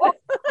 That.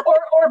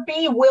 or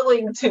be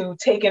willing to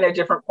take in a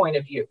different point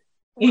of view,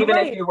 even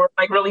if you were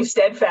like really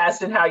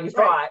steadfast in how you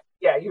thought.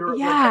 Yeah, you're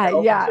kind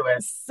of open to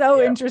it.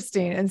 So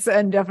interesting.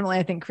 And definitely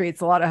I think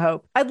creates a lot of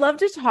hope. I'd love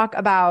to talk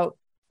about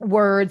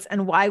words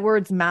and why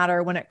words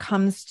matter when it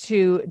comes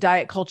to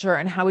diet culture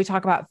and how we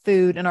talk about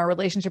food and our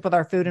relationship with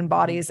our food and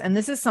bodies. And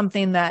this is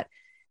something that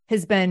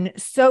has been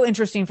so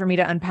interesting for me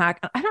to unpack.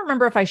 I don't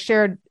remember if I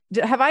shared,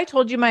 have I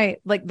told you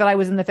that I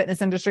was in the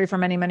fitness industry for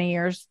many, many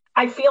years?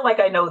 I feel like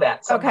I know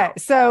that somehow. Okay.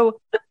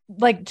 So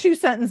like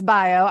 2-sentence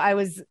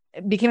bio,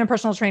 became a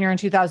personal trainer in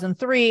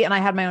 2003 and I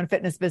had my own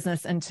fitness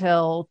business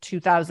until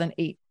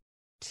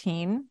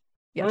 2018.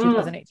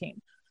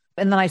 2018.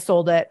 And then I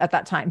sold it at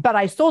that time, but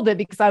I sold it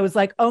because I was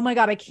like, oh my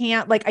God,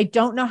 I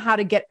don't know how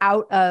to get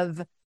out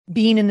of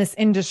being in this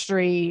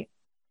industry.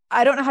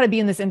 I don't know how to be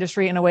in this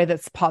industry in a way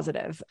that's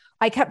positive.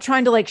 I kept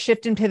trying to like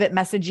shift and pivot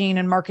messaging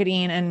and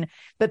marketing,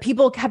 but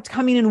people kept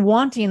coming and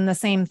wanting the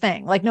same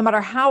thing. Like no matter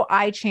how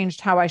I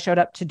changed how I showed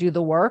up to do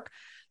the work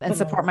and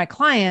support my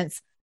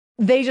clients,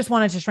 they just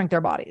wanted to shrink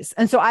their bodies.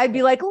 And so I'd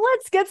be like,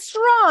 let's get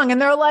strong. And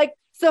they're like,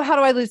 so how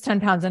do I lose 10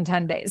 pounds in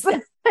 10 days?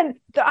 And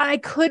I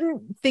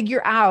couldn't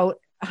figure out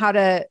how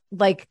to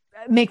like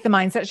make the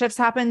mindset shifts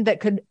happen that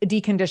could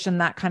decondition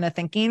that kind of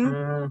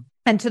thinking.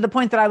 And to the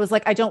point that I was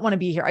like, I don't want to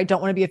be here. I don't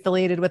want to be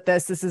affiliated with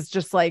this. This is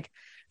just like,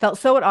 felt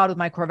so at odds with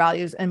my core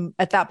values. And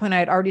at that point I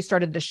had already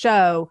started the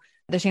show,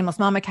 the Shameless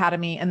Mom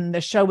Academy. And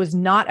the show was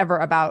not ever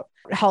about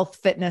health,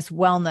 fitness,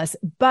 wellness,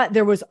 but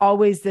there was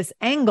always this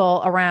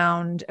angle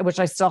around, which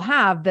I still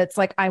have, that's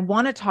like, I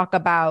want to talk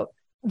about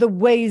the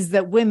ways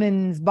that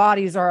women's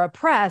bodies are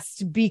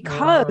oppressed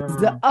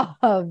because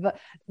of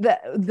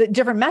the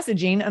different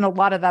messaging. And a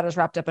lot of that is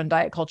wrapped up in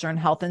diet culture and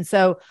health. And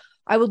so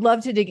I would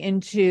love to dig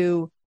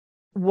into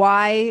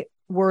why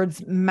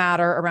words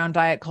matter around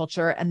diet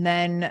culture, and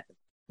then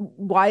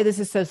why this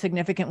is so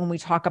significant when we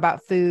talk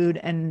about food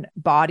and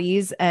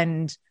bodies.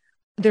 And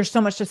there's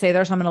so much to say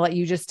there. So I'm going to let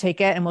you just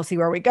take it and we'll see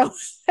where we go.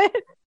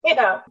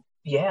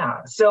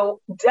 Yeah. So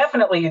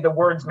definitely the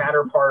words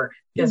matter part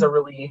is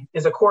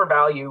a core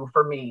value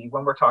for me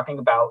when we're talking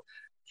about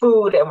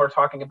food and we're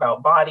talking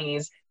about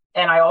bodies.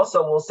 And I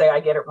also will say I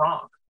get it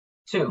wrong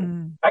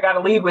too. I got to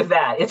lead with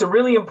that. It's a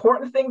really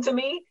important thing to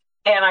me.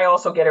 And I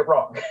also get it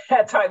wrong.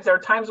 At times, there are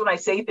times when I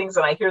say things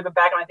and I hear them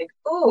back and I think,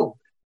 ooh,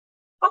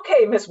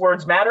 okay, Miss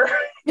Words Matter.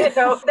 That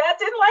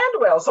didn't land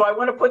well. So I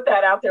want to put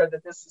that out there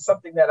that this is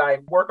something that I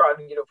work on,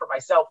 for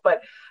myself. But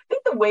I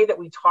think the way that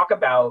we talk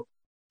about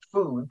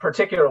food,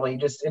 particularly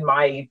just in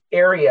my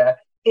area,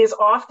 is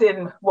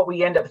often what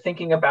we end up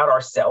thinking about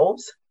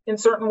ourselves in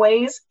certain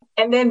ways.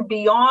 And then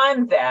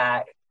beyond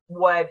that,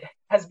 what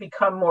has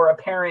become more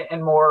apparent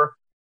and more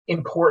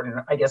important,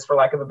 I guess, for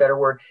lack of a better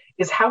word,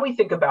 is how we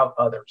think about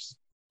others.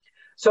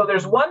 So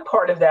there's one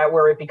part of that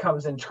where it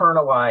becomes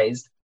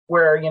internalized,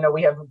 where,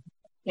 we have,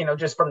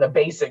 just from the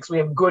basics, we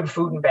have good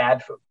food and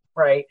bad food.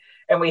 right?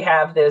 And we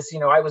have this,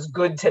 I was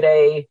good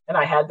today and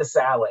I had the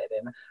salad,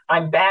 and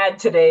I'm bad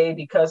today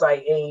because I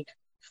ate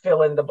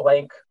fill in the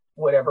blank,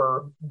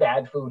 whatever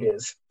bad food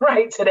is,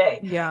 right? Today.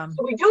 Yeah.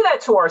 So we do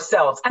that to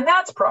ourselves, and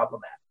that's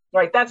problematic,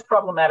 right? That's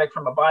problematic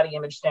from a body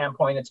image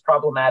standpoint. It's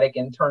problematic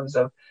in terms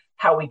of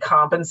how we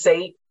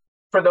compensate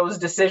for those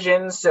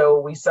decisions. So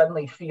we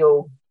suddenly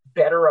feel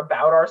better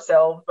about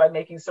ourselves by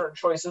making certain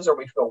choices, or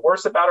we feel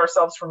worse about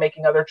ourselves for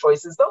making other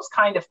choices, those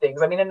kind of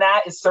things. I mean, and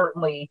that is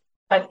certainly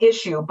an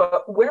issue.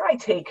 But where I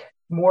take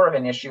more of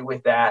an issue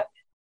with that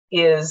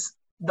is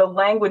the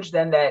language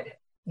then that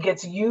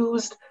gets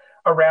used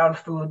around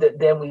food, that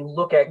then we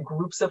look at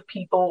groups of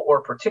people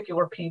or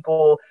particular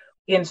people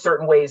in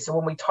certain ways. So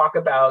when we talk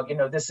about,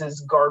 this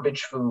is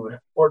garbage food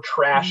or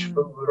trash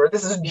food, or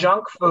this is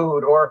junk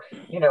food, or,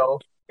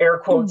 air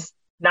quotes,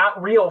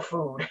 not real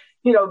food,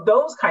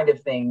 those kind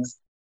of things.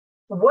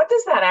 What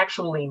does that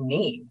actually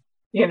mean?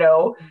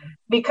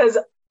 Because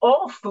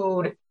all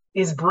food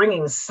is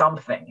bringing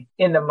something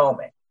in the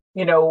moment,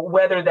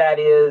 whether that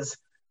is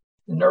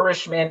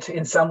nourishment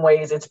in some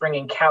ways, it's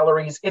bringing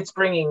calories, it's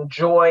bringing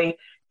joy,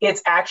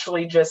 it's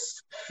actually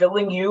just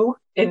filling you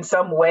in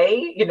some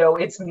way,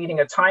 it's meeting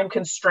a time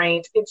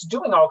constraint, it's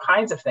doing all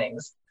kinds of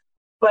things.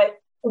 But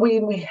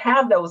when we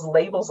have those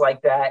labels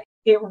like that,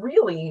 it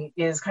really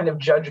is kind of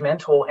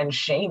judgmental and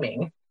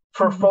shaming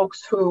for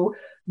folks who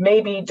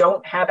maybe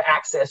don't have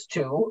access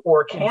to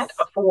or can't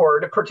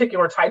afford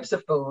particular types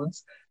of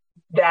foods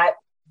that,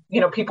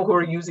 people who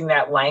are using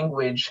that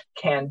language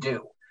can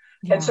do.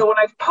 Yeah. And so when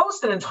I've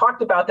posted and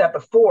talked about that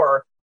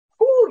before,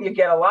 you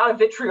get a lot of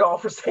vitriol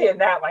for saying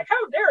that, like,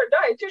 how dare a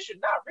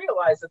dietitian not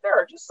realize that there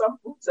are just some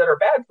foods that are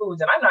bad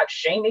foods? And I'm not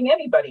shaming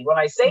anybody when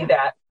I say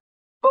that.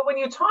 But when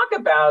you talk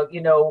about,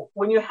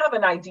 when you have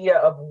an idea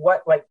of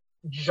what like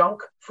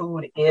junk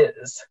food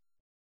is,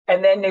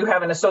 and then you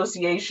have an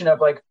association of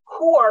like,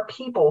 who are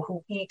people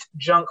who eat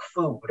junk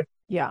food?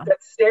 Yeah.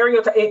 That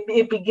stereotype,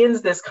 it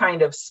begins this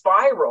kind of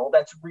spiral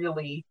that's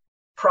really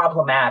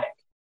problematic.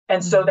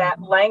 And so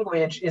that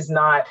language is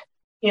not,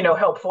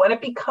 helpful. And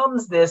it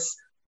becomes this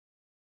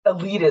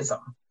elitism.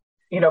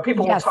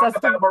 People will talk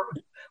about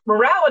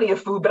morality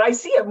of food, but I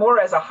see it more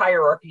as a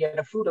hierarchy and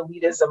a food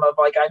elitism of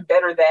like, I'm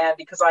better than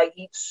because I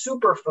eat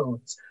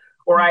superfoods,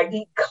 or I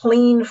eat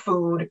clean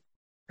food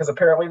because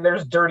apparently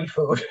there's dirty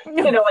food. Like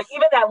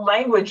even that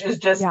language is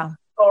just,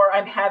 or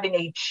I'm having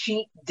a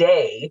cheat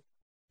day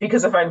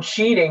because if I'm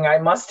cheating, I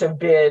must have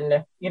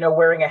been,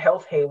 wearing a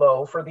health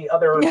halo for the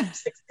other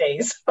 6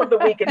 days of the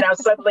week. And now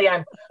suddenly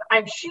I'm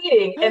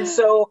cheating. And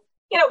so,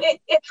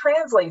 it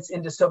translates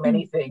into so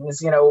many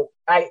things.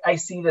 I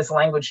see this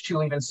language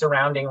too, even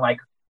surrounding like,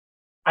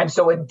 I'm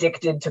so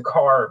addicted to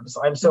carbs.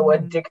 I'm so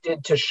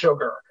addicted to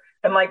sugar.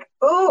 And like,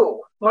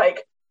 ooh,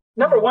 like,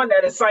 number one,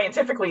 that is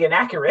scientifically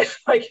inaccurate.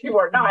 Like you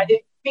are not,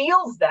 it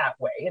feels that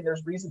way. And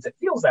there's reasons it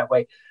feels that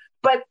way,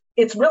 but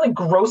it's really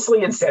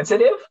grossly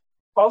insensitive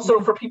also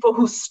for people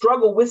who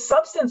struggle with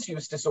substance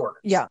use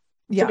disorders. To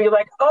be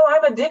like, oh,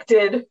 I'm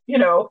addicted,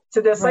 to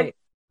this, like,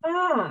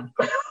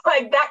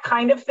 like that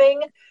kind of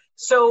thing.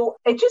 So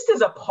it just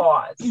is a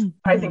pause.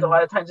 I think a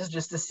lot of times is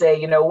just to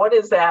say, what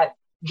is that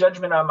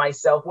judgment on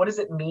myself? What does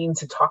it mean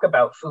to talk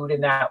about food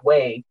in that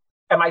way?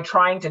 Am I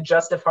trying to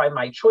justify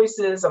my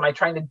choices? Am I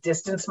trying to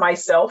distance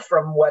myself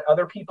from what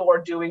other people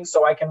are doing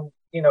so I can,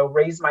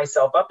 raise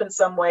myself up in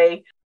some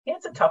way? Yeah,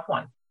 it's a tough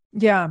one.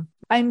 Yeah.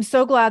 I'm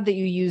so glad that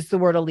you used the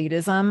word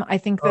elitism. I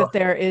think that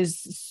there is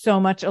so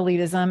much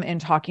elitism in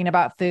talking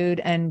about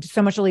food and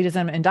so much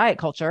elitism in diet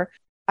culture.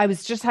 I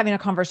was just having a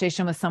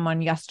conversation with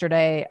someone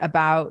yesterday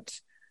about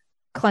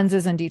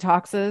cleanses and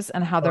detoxes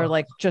and how they're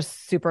like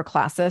just super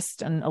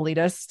classist and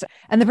elitist.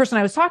 And the person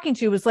I was talking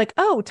to was like,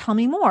 oh, tell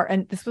me more.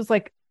 And this was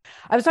like,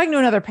 I was talking to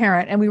another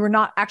parent and we were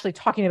not actually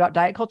talking about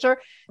diet culture.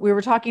 We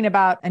were talking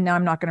about, and now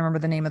I'm not going to remember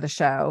the name of the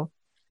show.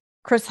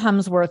 Chris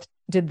Hemsworth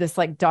did this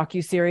like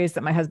docu-series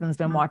that my husband's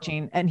been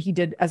watching, and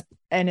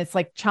and it's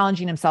like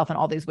challenging himself in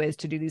all these ways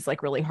to do these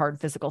like really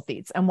hard physical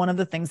feats. And one of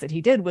the things that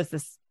he did was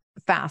this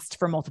fast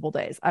for multiple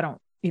days. I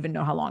don't even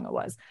know how long it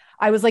was.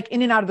 I was like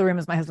in and out of the room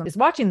as my husband is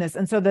watching this.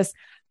 And so this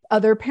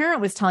other parent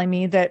was telling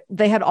me that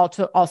they had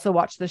also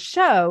watched the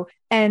show.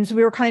 And so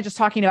we were kind of just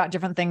talking about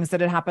different things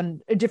that had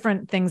happened,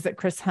 different things that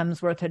Chris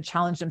Hemsworth had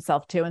challenged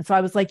himself to. And so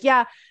I was like,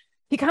 yeah,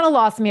 he kind of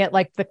lost me at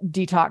like the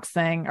detox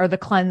thing or the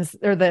cleanse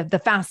or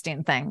the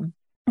fasting thing.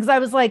 Because I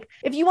was like,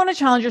 if you want to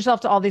challenge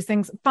yourself to all these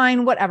things,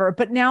 fine, whatever.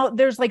 But now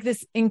there's like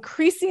this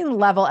increasing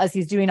level as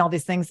he's doing all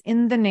these things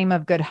in the name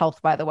of good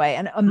health, by the way.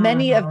 And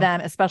many of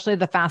them, especially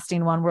the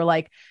fasting one, were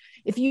like,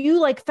 if you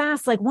like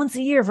fast like once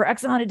a year for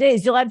X amount of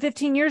days, you'll add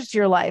 15 years to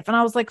your life. And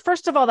I was like,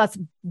 first of all, that's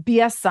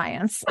BS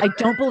science. I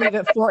don't believe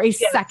it for a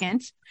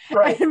second.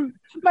 Right. And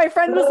my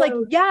friend was like,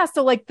 yeah.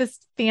 So like this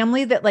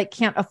family that like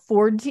can't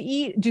afford to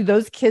eat, do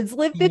those kids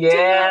live 15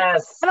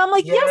 years? And I'm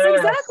like, yes,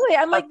 exactly.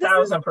 I'm like,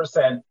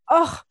 1,000%.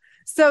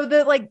 So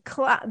the like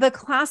the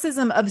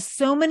classism of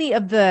so many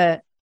of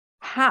the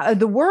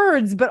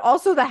words, but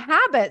also the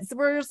habits,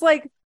 where it's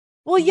like,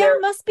 Well, yeah,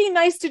 it must be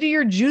nice to do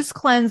your juice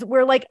cleanse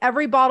where like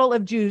every bottle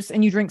of juice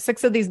and you drink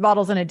 6 of these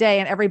bottles in a day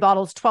and every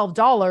bottle is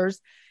 $12.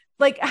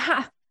 Like,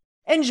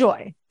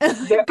 enjoy.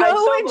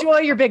 Go enjoy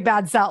your big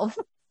bad self.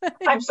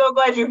 I'm so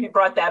glad you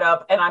brought that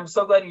up. And I'm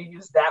so glad you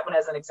used that one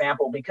as an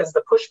example, because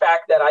the pushback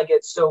that I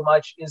get so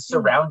much is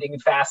surrounding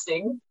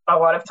fasting a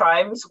lot of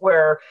times,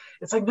 where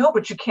it's like, no,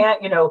 but you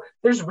can't,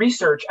 there's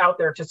research out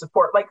there to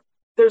support. Like,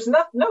 there's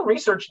no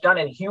research done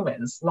in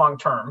humans long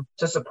term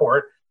to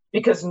support,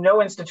 because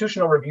no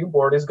institutional review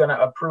board is going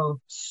to approve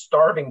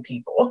starving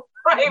people,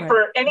 right,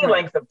 for any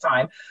length of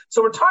time.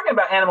 So we're talking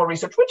about animal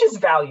research, which is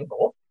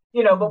valuable,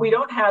 but we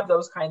don't have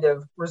those kind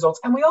of results.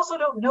 And we also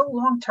don't know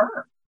long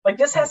term. Like,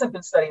 this hasn't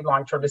been studied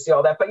long term to see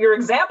all that. But your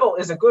example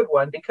is a good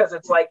one, because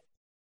it's like,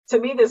 to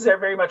me, this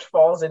very much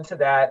falls into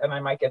that. And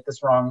I might get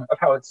this wrong of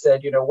how it's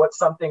said, what's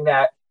something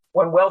that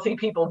when wealthy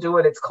people do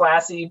it, it's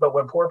classy, but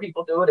when poor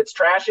people do it, it's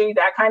trashy,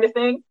 that kind of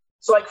thing.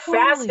 So like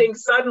fasting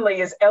suddenly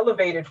is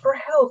elevated for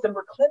health and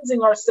we're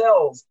cleansing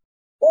ourselves,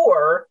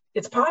 or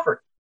it's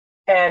poverty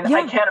and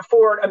I can't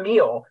afford a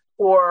meal,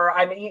 or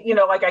I'm,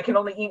 like I can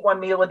only eat one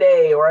meal a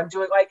day, or I'm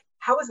doing like,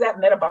 how is that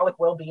metabolic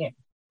well-being?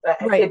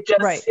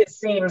 It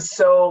seems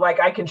so like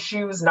I can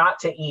choose not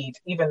to eat,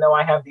 even though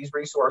I have these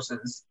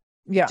resources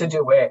to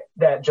do it.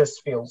 That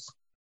just feels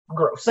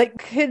gross.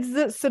 Like kids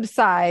that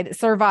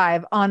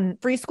survive on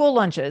free school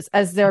lunches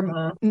as their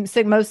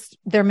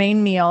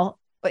main meal,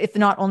 if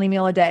not only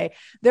meal a day.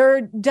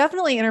 They're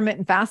definitely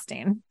intermittent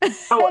fasting.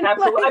 Oh,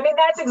 absolutely. I mean,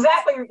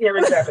 you're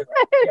exactly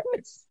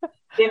right.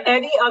 Yeah, in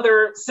any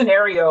other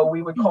scenario,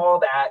 we would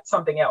call that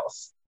something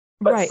else.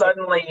 But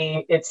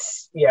suddenly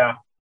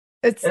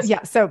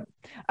so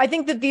I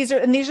think that these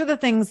are the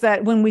things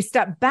that when we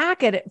step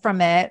back at it from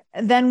it,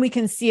 then we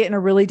can see it in a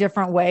really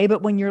different way.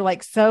 But when you're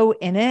like so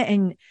in it,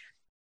 and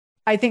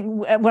I think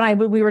when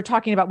we were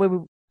talking about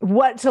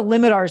what to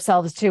limit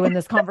ourselves to in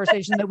this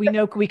conversation that we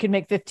know we can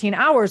make 15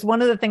 hours.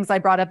 One of the things I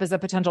brought up as a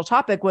potential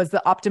topic was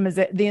the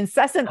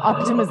incessant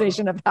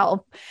optimization of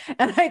health.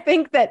 And I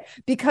think that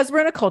because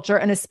we're in a culture,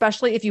 and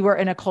especially if you were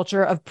in a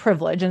culture of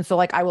privilege, and so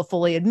like I will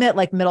fully admit,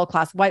 like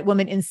middle-class white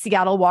women in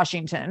Seattle,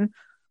 Washington,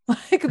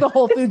 like the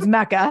Whole Foods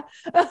Mecca,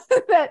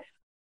 that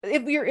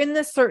if you're in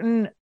this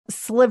certain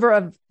sliver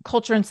of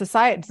culture and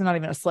society, it's not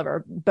even a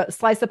sliver, but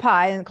slice of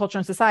pie in culture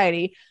and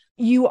society,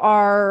 you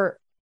are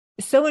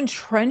so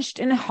entrenched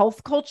in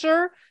health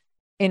culture,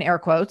 in air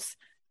quotes,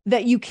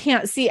 that you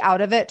can't see out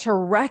of it to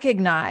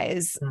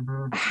recognize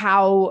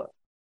how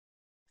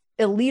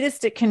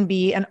elitist it can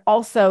be, and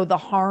also the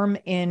harm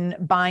in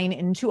buying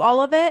into all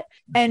of it.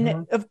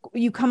 And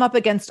you come up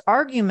against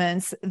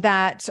arguments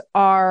that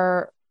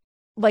are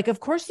like, of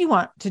course you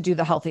want to do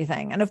the healthy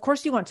thing. And of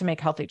course you want to make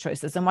healthy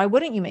choices. And why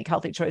wouldn't you make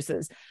healthy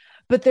choices?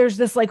 But there's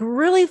this like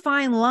really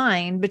fine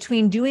line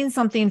between doing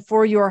something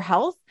for your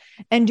health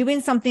and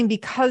doing something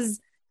because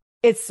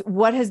it's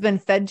what has been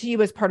fed to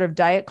you as part of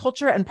diet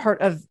culture and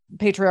part of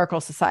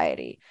patriarchal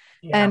society.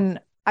 Yeah. And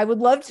I would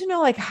love to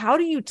know, like, how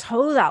do you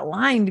toe that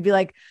line to be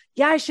like,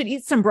 yeah, I should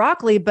eat some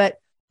broccoli, but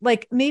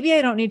like, maybe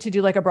I don't need to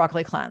do like a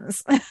broccoli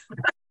cleanse.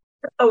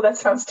 Oh, that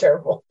sounds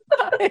terrible.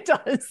 It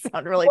does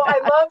sound really bad. I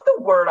love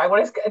the word. I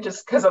want to,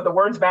 just because of the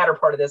words matter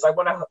part of this, I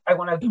want to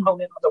hone in on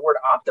the word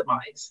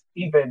optimize,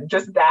 even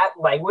just that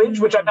language,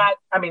 which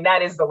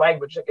that is the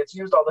language that gets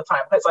used all the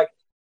time. It's like,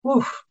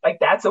 oof, like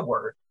that's a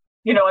word.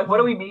 Like, what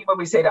do we mean when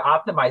we say to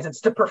optimize?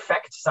 It's to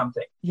perfect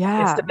something.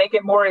 Yeah. It's to make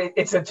it more,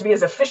 it's to be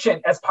as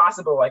efficient as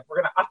possible. Like,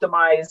 we're going to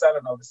optimize, I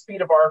don't know, the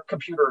speed of our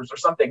computers or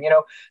something,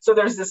 So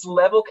there's this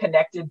level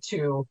connected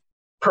to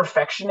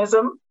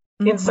perfectionism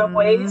in some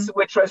ways,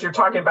 which, as you're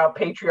talking about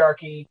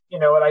patriarchy,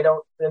 and I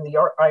don't, in the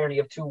irony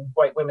of two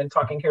white women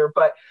talking here,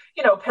 but,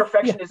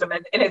 perfectionism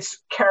and its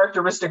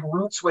characteristic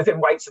roots within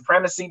white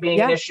supremacy being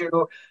an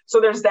issue. So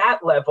there's that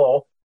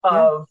level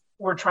of,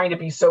 we're trying to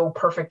be so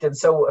perfect and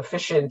so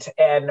efficient,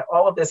 and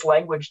all of this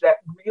language that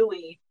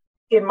really,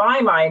 in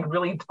my mind,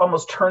 really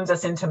almost turns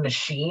us into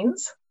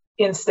machines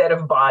instead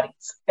of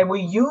bodies. And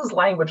we use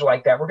language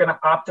like that. We're going to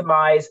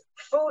optimize.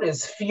 Food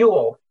is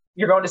fuel.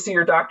 You're going to see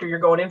your doctor. You're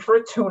going in for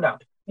a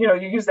tune-up. You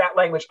use that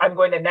language.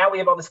 Now we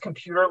have all this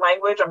computer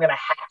language. I'm going to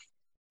hack.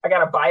 I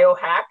got a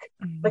biohack.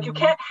 Like, you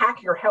can't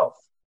hack your health.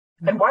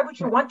 And why would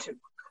you want to?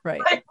 Right.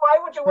 Like,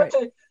 why would you want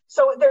to?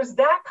 So there's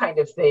that kind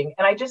of thing.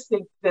 And I just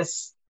think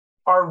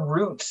our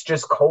roots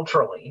just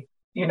culturally,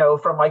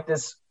 from like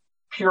this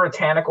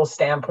puritanical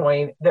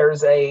standpoint,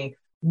 there's a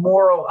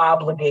moral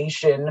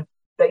obligation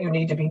that you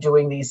need to be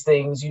doing these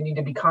things. You need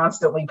to be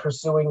constantly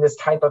pursuing this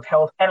type of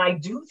health. And I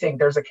do think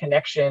there's a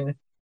connection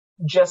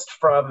just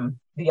from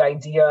the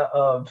idea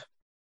of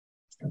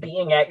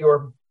being at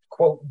your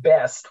quote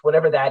best,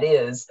 whatever that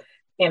is,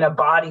 in a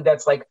body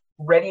that's like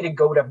ready to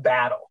go to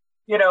battle.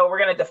 We're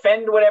going to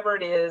defend whatever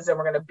it is, and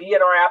we're going to be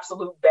at our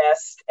absolute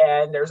best.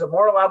 And there's a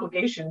moral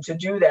obligation to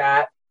do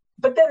that.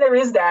 But then there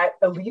is that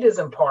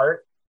elitism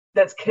part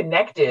that's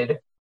connected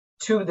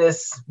to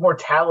this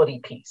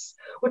mortality piece,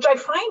 which I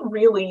find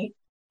really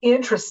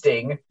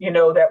interesting,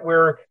 that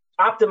we're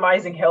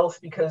optimizing health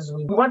because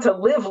we want to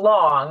live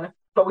long,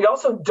 but we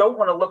also don't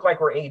want to look like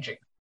we're aging.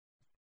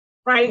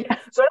 right?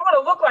 So I don't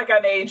want to look like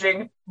I'm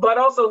aging, but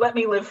also let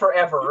me live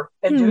forever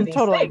and do these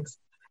things.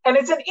 And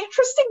it's an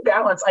interesting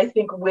balance, I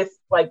think, with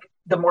like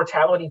the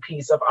mortality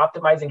piece of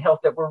optimizing health,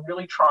 that we're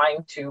really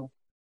trying to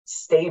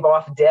stave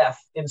off death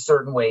in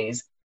certain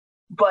ways.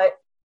 But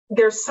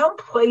there's some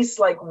place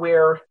like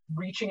where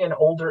reaching an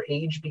older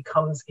age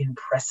becomes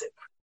impressive.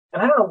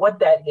 And I don't know what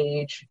that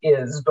age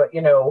is, but,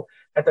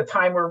 at the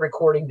time we're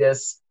recording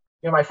this,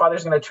 my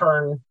father's going to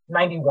turn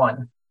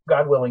 91,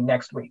 God willing,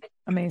 next week.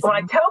 Amazing. When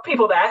I tell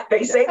people that,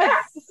 they say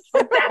that.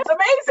 That's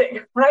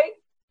amazing, right?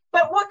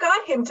 But what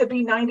got him to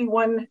be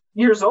 91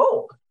 years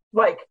old?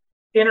 Like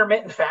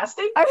intermittent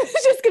fasting? I was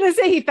just going to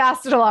say he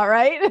fasted a lot,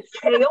 right?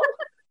 Kale?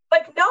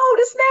 Like, no,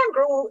 this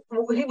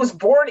man he was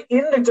born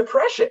in the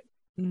Depression.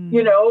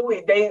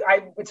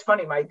 It's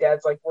funny. My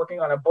dad's like working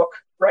on a book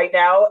right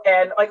now,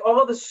 and like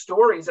all of the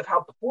stories of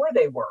how poor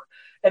they were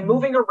and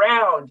moving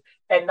around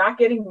and not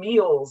getting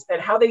meals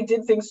and how they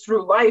did things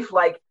through life.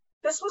 Like,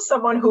 this was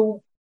someone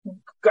who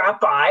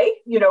got by,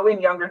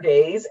 in younger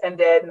days. And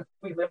then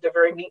we lived a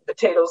very meat and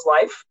potatoes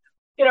life,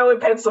 in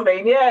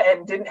Pennsylvania,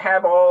 and didn't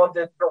have all of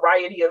the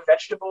variety of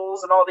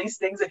vegetables and all these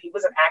things. And he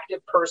was an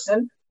active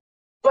person,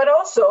 but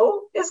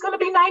also is going to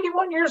be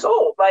 91 years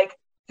old. Like,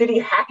 did he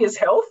hack his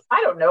health?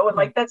 I don't know. And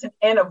like, that's an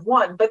N of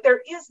one, but there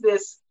is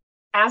this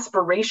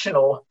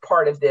aspirational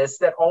part of this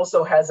that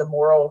also has a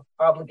moral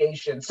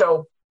obligation.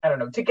 So I don't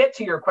know, to get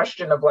to your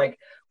question of like,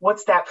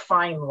 what's that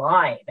fine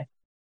line?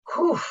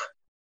 Whew.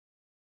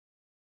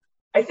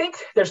 I think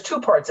there's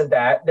two parts of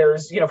that.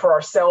 There's, for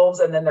ourselves,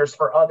 and then there's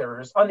for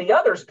others. On the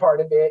others part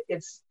of it,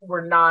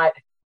 we're not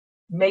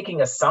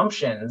making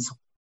assumptions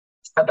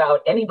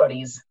about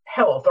anybody's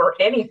health or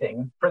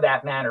anything for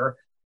that matter,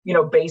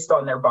 based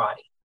on their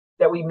body.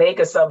 That we make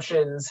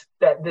assumptions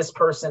that this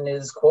person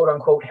is quote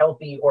unquote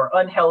healthy or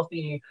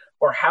unhealthy,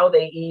 or how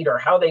they eat or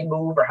how they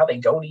move or how they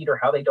don't eat or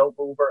how they don't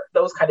move, or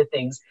those kind of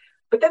things.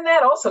 But then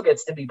that also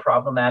gets to be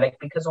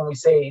problematic, because when we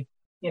say,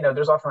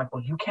 there's often like,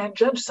 well, you can't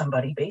judge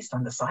somebody based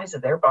on the size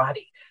of their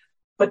body.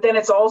 But then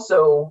it's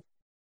also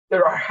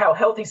how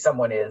healthy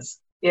someone is.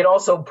 It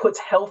also puts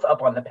health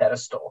up on the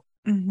pedestal.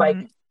 Mm-hmm. Like,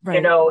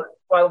 right.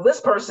 Well, this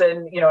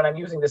person, and I'm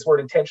using this word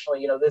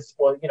intentionally,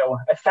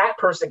 a fat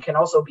person can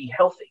also be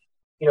healthy.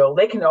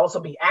 They can also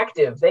be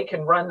active. They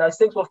can run those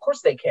things. Well, of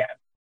course they can.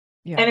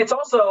 Yeah. And it's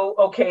also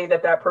okay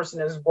that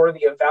person is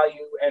worthy of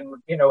value and,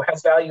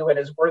 has value and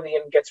is worthy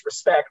and gets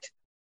respect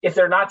if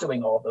they're not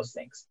doing all of those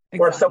things. Exactly.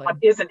 Or if someone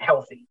isn't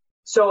healthy.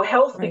 So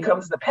health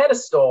becomes the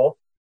pedestal,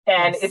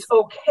 and it's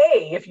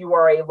okay if you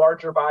are a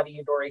larger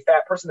bodied or a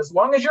fat person, as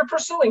long as you're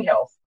pursuing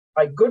health.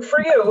 Like, good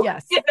for you.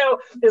 Yes.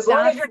 As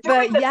long as you're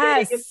doing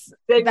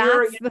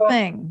the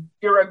thing,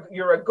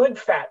 you're a good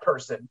fat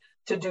person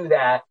to do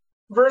that.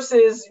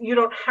 Versus you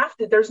don't have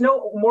to, there's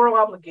no moral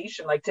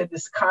obligation like to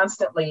this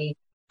constantly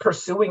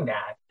pursuing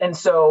that. And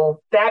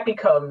so that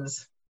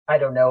becomes, I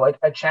don't know,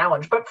 a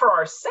challenge. But for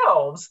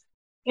ourselves,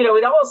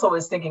 it also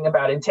is thinking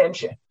about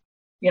intention.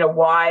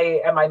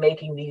 Why am I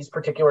making these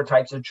particular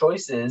types of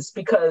choices?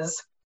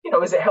 Because,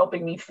 is it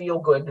helping me feel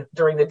good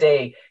during the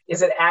day?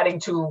 Is it adding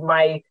to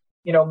my,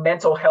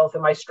 mental health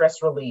and my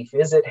stress relief?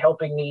 Is it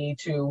helping me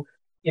to,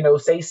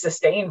 say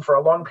sustain for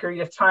a long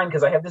period of time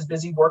because I have this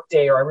busy work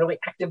day, or I'm really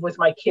active with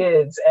my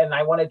kids and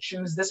I want to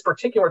choose this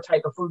particular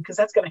type of food because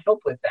that's going to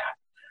help with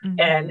that. Mm-hmm.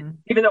 And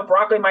even though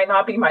broccoli might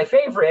not be my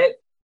favorite,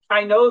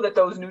 I know that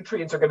those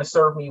nutrients are going to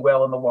serve me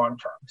well in the long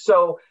term.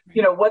 So,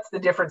 what's the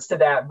difference to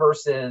that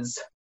versus,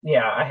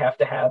 I have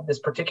to have this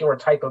particular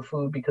type of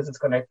food because it's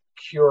going to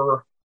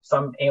cure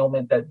some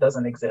ailment that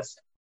doesn't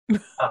exist.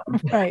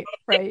 Right.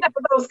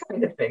 Those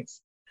kind of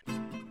things.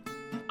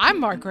 I'm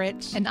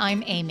Margaret. And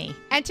I'm Amy.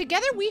 And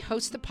together we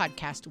host the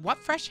podcast, What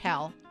Fresh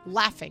Hell?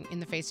 Laughing in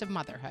the Face of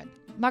Motherhood.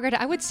 Margaret,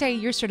 I would say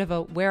you're sort of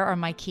a where are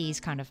my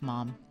keys kind of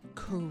mom.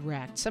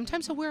 Correct.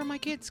 Sometimes a where are my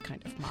kids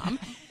kind of mom.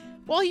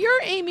 Well,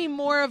 you're, Amy,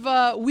 more of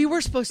a we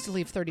were supposed to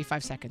leave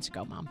 35 seconds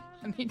ago, mom.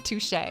 I mean,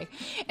 touche.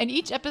 In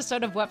each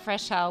episode of What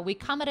Fresh Hell, we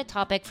come at a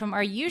topic from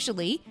our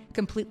usually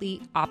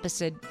completely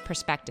opposite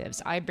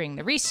perspectives. I bring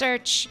the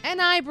research.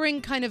 And I bring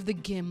kind of the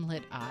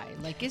gimlet eye.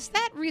 Like, is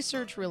that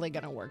research really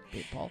going to work,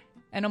 people?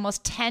 And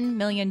almost 10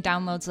 million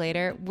downloads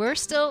later, we're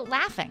still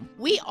laughing.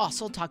 We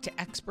also talk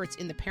to experts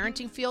in the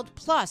parenting field,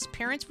 plus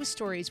parents with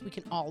stories we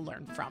can all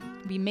learn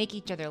from. We make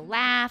each other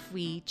laugh,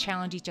 we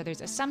challenge each other's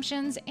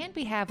assumptions, and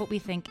we have what we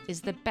think is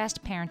the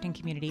best parenting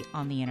community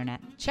on the internet.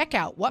 Check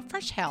out What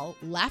Fresh Hell?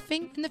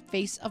 Laughing in the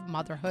Face of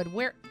Motherhood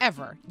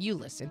wherever you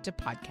listen to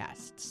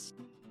podcasts.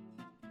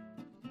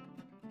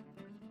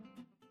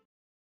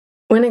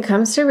 When it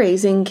comes to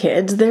raising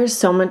kids, there's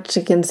so much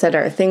to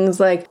consider. Things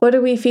like, what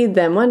do we feed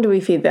them? When do we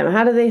feed them?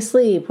 How do they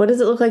sleep? What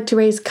does it look like to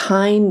raise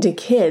kind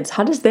kids?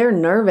 How does their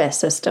nervous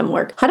system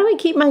work? How do I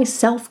keep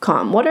myself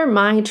calm? What are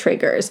my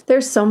triggers?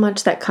 There's so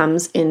much that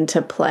comes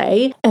into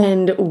play,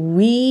 and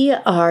we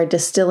are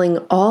distilling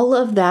all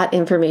of that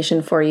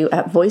information for you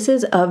at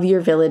Voices of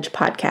Your Village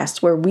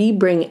podcast, where we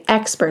bring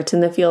experts in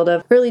the field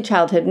of early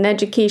childhood and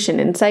education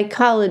and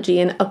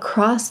psychology and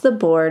across the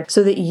board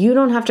so that you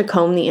don't have to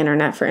comb the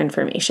internet for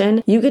information.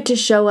 fun. You get to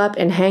show up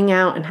and hang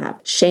out and have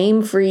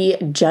shame-free,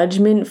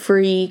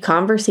 judgment-free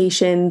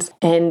conversations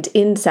and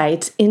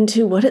insights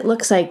into what it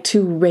looks like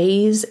to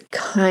raise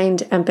kind,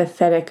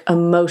 empathetic,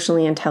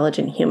 emotionally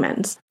intelligent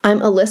humans. I'm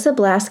Alyssa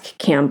Blask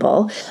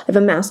Campbell. I have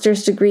a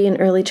master's degree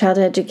in early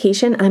childhood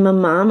education. I'm a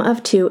mom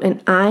of 2,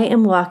 and I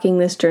am walking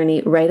this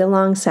journey right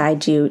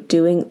alongside you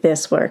doing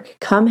this work.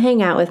 Come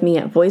hang out with me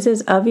at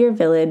Voices of Your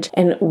Village,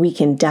 and we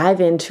can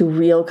dive into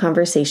real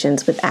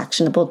conversations with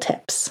actionable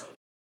tips.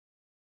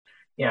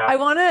 Yeah. I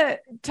want to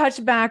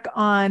touch back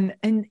on,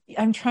 and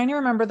I'm trying to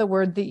remember the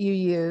word that you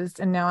used,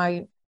 and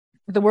now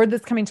the word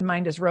that's coming to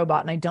mind is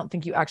robot, and I don't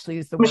think you actually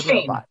used the word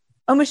robot.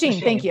 Oh,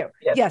 machine. Thank you.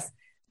 Yes.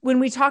 When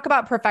we talk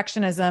about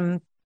perfectionism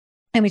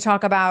and we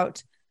talk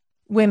about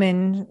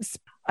women,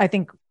 I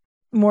think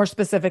more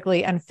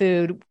specifically, and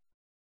food,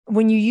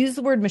 when you use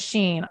the word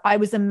machine, I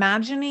was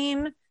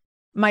imagining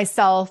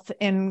myself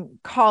in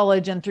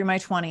college and through my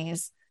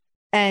 20s,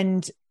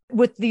 and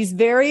with these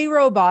very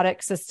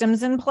robotic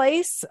systems in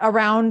place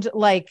around,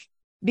 like,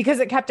 because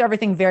it kept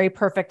everything very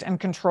perfect and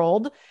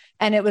controlled.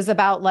 And it was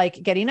about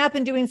like getting up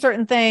and doing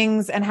certain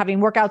things and having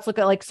workouts look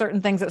at like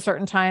certain things at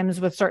certain times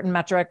with certain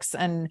metrics,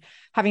 and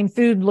having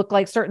food look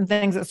like certain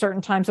things at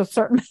certain times with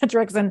certain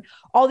metrics, and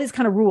all these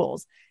kind of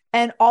rules.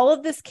 And all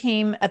of this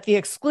came at the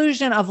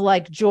exclusion of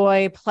like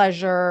joy,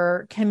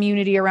 pleasure,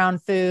 community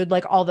around food,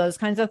 like all those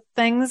kinds of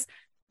things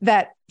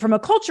that from a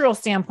cultural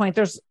standpoint,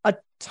 there's a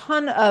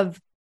ton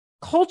of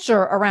culture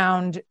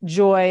around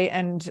joy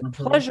and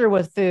pleasure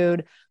with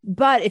food.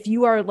 But if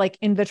you are like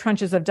in the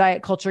trenches of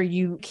diet culture,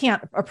 you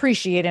can't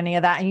appreciate any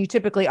of that, and you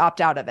typically opt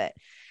out of it.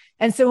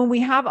 And so when we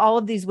have all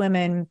of these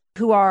women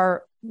who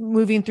are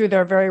moving through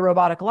their very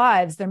robotic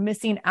lives, they're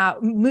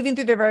moving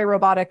through their very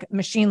robotic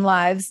machine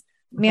lives,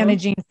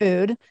 managing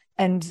food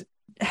and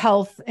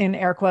health in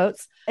air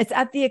quotes. It's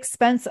at the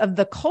expense of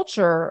the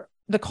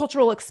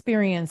cultural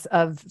experience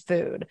of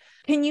food.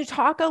 Can you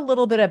talk a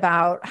little bit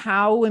about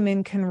how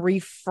women can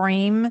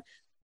reframe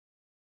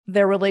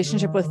their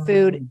relationship with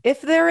food if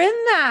they're in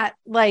that,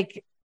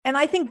 like, and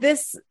I think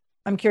this,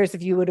 I'm curious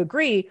if you would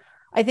agree.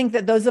 I think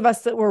that those of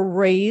us that were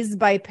raised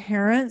by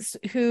parents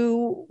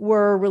who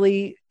were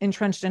really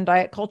entrenched in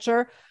diet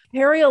culture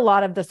carry a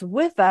lot of this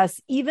with us,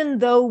 even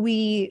though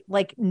we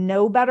like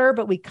know better,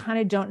 but we kind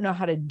of don't know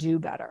how to do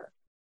better.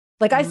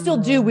 Like I still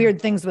do weird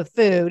things with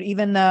food,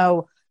 even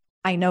though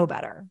I know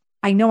better.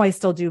 I know I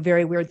still do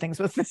very weird things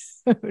with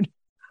food.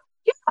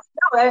 Yeah,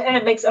 no,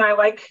 and I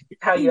like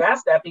how you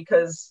asked that,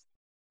 because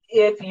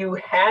if you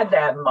had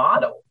that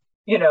model,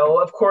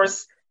 of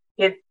course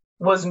it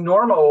was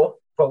normal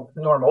for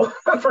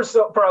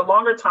a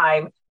longer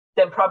time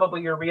than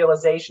probably your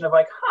realization of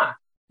like,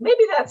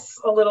 maybe that's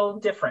a little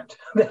different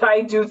that I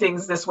do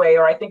things this way,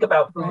 or I think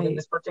about food in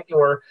this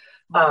particular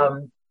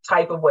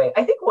type of way.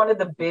 I think one of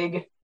the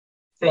big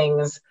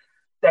things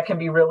that can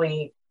be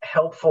really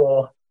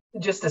helpful,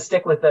 just to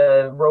stick with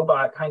the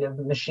robot kind of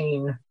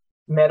machine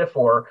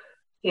metaphor,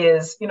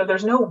 is,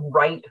 there's no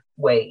right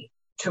way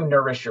to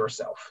nourish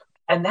yourself.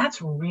 And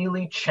that's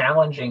really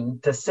challenging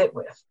to sit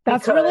with.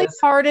 That's really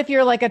hard if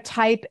you're like a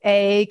type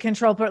A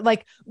control,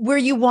 like where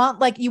you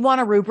want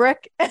a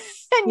rubric. And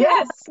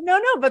yes. No,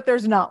 but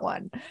there's not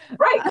one.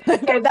 Right.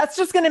 And that's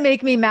just going to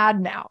make me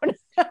mad now.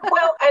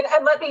 Well,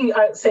 and let me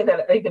say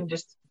that I can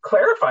just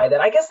clarify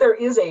that I guess there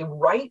is a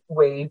right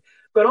way,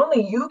 but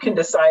only you can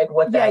decide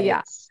what that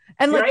is.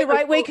 And like the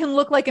right way can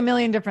look like a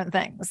million different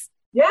things.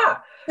 Yeah.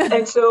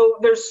 And so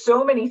there's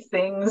so many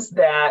things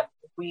that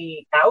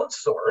we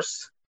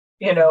outsource,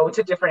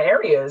 to different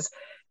areas,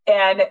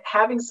 and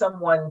having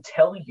someone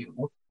tell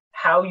you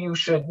how you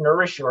should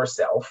nourish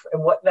yourself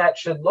and what that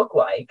should look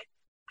like.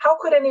 How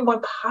could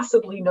anyone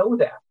possibly know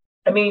that?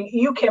 I mean,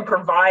 you can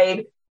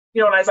provide,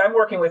 and as I'm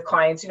working with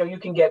clients, you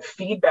can get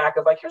feedback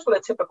of like, here's what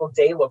a typical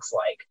day looks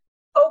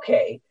like.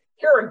 Okay,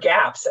 here are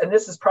gaps. And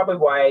this is probably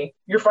why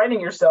you're finding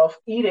yourself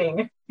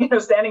eating,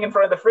 standing in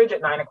front of the fridge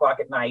at 9:00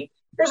 at night.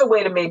 Here's a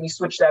way to maybe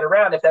switch that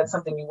around if that's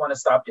something you want to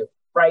stop doing,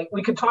 right?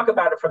 We could talk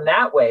about it from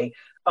that way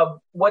of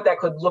what that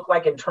could look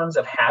like in terms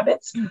of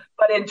habits,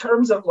 but in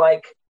terms of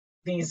like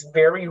these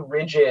very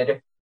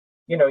rigid,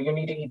 you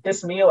need to eat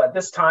this meal at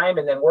this time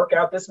and then work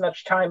out this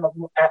much time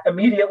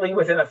immediately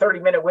within a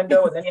 30-minute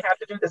window. And then you have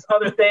to do this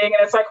other thing. And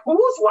it's like,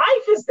 whose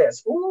life is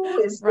this? Who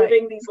is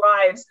living these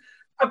lives?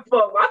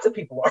 Well, lots of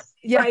people are,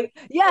 right?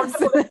 Yes.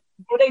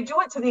 Or they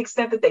do it to the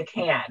extent that they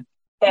can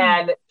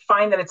and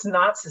find that it's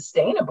not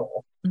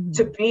sustainable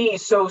to be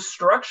so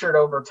structured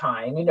over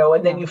time,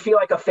 and then you feel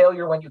like a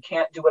failure when you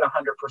can't do it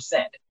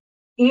 100%,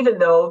 even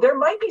though there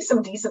might be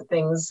some decent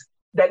things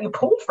that you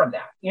pulled from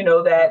that,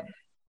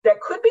 that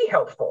could be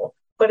helpful,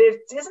 but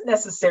it isn't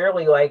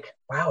necessarily like,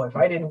 wow, if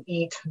I didn't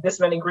eat this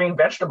many green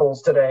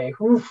vegetables today,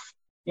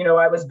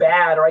 I was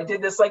bad, or I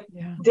did this. Like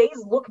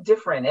days look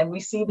different. And we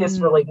see this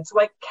related to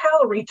like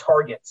calorie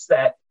targets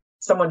that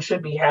someone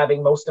should be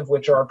having, most of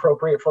which are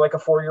appropriate for like a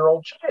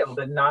 4-year-old child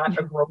and not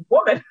a grown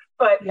woman.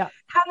 But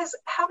how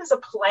does a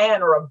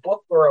plan or a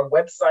book or a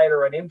website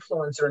or an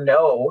influencer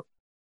know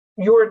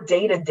your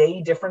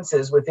day-to-day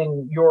differences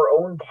within your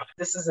own body?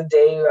 This is a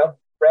day of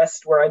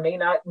rest where I may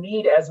not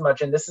need as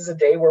much. And this is a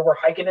day where we're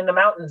hiking in the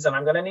mountains and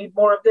I'm going to need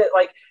more of it.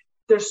 Like,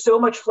 there's so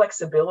much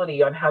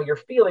flexibility on how you're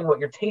feeling, what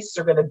your tastes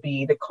are going to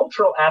be, the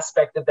cultural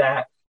aspect of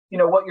that,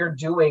 what you're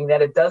doing,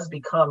 that it does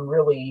become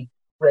really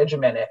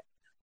regimented.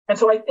 And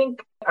so I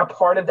think a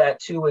part of that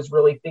too is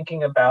really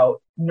thinking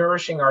about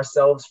nourishing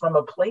ourselves from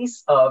a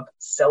place of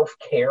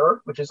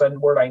self-care, which is a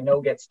word I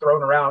know gets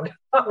thrown around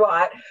a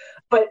lot,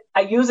 but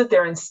I use it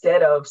there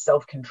instead of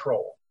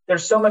self-control.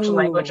 There's so much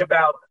language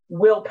about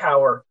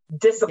willpower,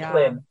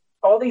 discipline,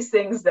 all these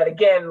things that,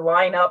 again,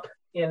 line up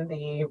in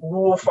the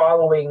rule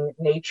following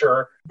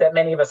nature that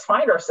many of us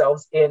find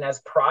ourselves in as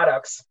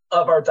products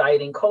of our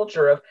dieting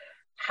culture. Of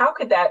how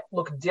could that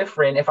look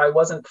different if I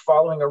wasn't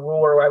following a rule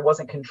or I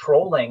wasn't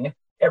controlling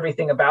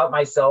everything about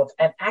myself,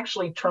 and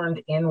actually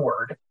turned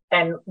inward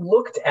and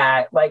looked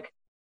at, like,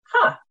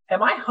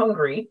 am I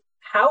hungry?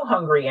 How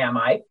hungry am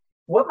I?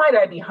 What might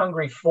I be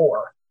hungry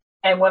for?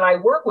 And when I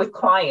work with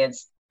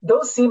clients,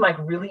 those seem like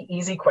really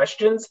easy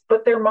questions,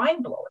 but they're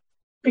mind blowing,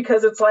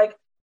 because it's like,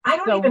 I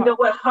don't even know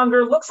what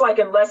hunger looks like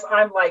unless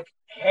I'm like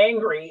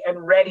hangry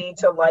and ready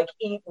to like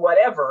eat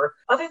whatever.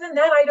 Other than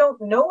that, I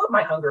don't know what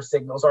my hunger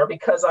signals are,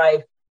 because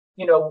I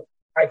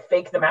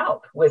fake them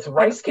out with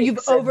rice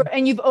cakes.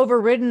 You've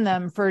overridden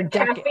them for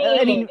decades.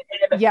 I mean,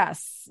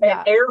 yes.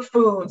 And air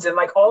foods and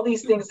like all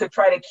these things to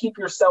try to keep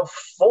yourself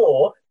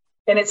full,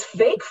 and it's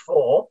fake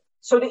full.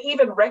 So to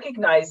even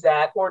recognize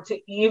that, or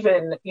to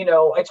even,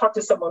 I talked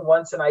to someone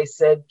once and I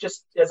said,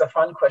 just as a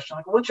fun question,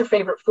 like, what's your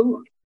favorite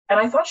food? And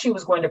I thought she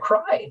was going to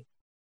cry.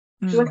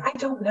 She's like, I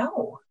don't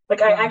know.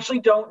 Like, I actually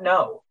don't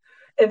know.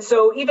 And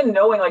so even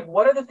knowing, like,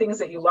 what are the things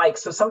that you like?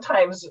 So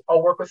sometimes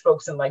I'll work with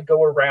folks and like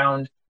go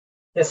around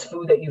this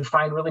food that you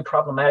find really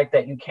problematic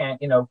that you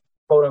can't,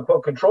 quote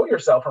unquote, control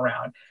yourself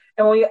around.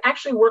 And when you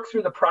actually work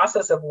through the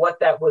process of what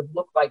that would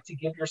look like to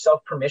give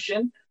yourself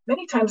permission,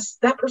 many times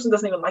that person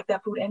doesn't even like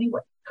that food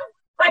anyway.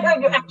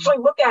 Like, you actually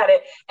look at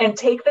it and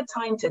take the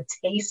time to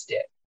taste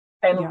it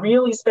and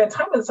really spend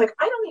time with it. It's like,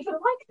 I don't even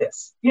like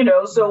this,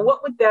 So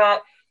what would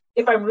that,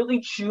 if I'm really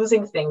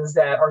choosing things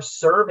that are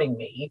serving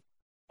me,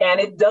 and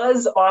it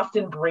does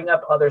often bring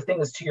up other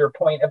things, to your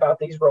point about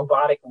these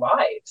robotic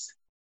lives.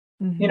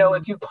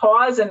 If you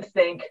pause and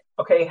think,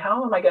 okay,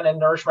 how am I going to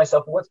nourish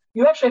myself?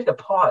 You actually have to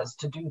pause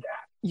to do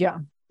that. Yeah.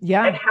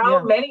 Yeah. And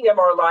how many of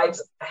our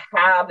lives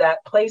have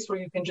that place where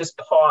you can just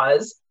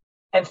pause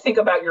and think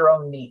about your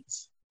own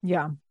needs.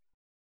 Yeah.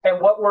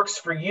 And what works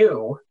for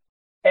you.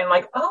 And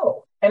like,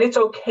 and it's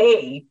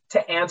okay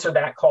to answer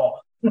that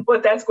call,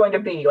 what that's going to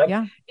be.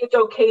 Like, it's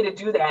okay to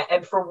do that.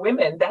 And for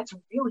women, that's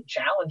really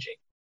challenging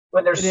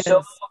when there's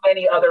so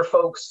many other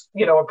folks,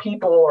 or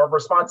people or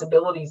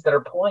responsibilities that are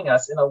pulling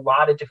us in a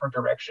lot of different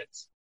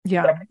directions.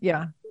 Yeah.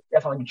 Yeah.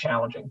 Definitely be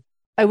challenging.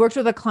 I worked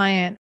with a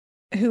client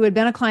who had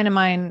been a client of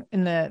mine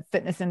in the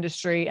fitness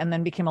industry and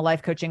then became a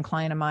life coaching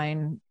client of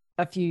mine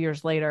a few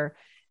years later.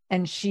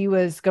 And she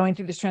was going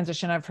through this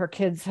transition of her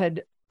kids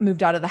had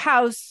moved out of the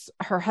house.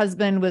 Her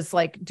husband was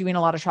like doing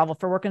a lot of travel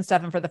for work and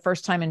stuff. And for the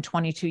first time in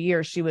 22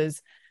 years, she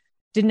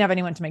didn't have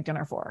anyone to make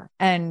dinner for.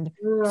 And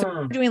so we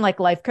were doing like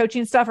life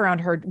coaching stuff around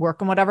her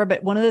work and whatever.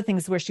 But one of the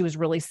things where she was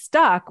really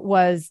stuck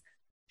was,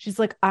 she's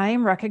like,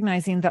 I'm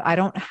recognizing that I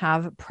don't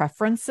have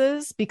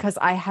preferences because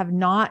I have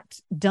not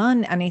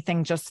done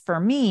anything just for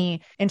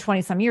me in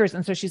 20 some years.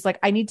 And so she's like,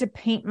 I need to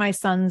paint my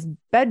son's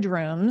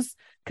bedrooms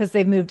because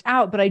they've moved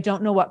out, but I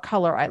don't know what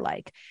color I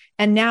like.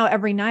 And now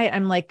every night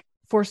I'm like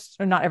forced,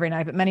 or not every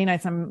night, but many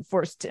nights I'm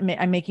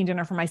I'm making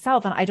dinner for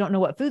myself. And I don't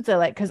know what foods I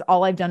like because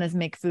all I've done is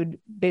make food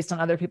based on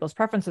other people's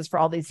preferences for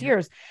all these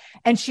years.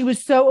 And she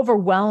was so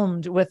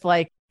overwhelmed with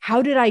like,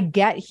 how did I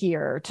get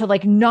here to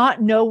like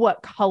not know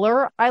what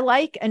color I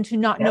like and to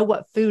not know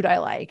what food I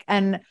like?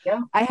 And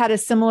I had a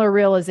similar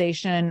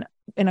realization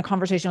in a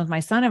conversation with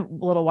my son a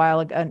little while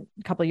ago,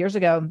 a couple of years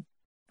ago.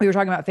 We were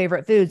talking about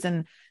favorite foods,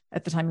 and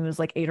at the time he was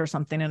like 8 or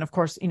something. And of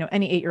course,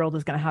 any 8-year-old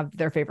is going to have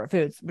their favorite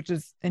foods, which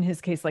is in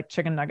his case, like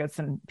chicken nuggets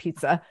and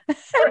pizza.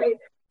 Right.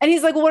 And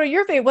he's like, well,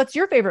 what's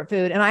your favorite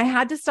food? And I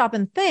had to stop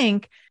and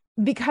think,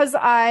 because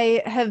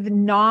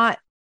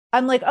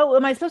I'm like, oh,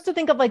 am I supposed to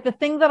think of like the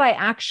thing that I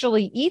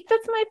actually eat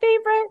that's my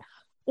favorite?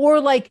 Or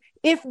like,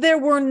 if there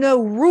were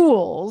no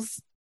rules,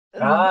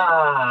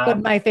 what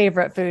would my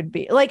favorite food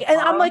be? Like, and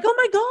I'm like, oh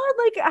my God,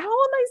 like,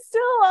 how am I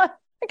still,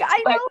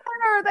 I know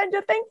better than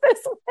to think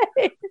this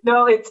way.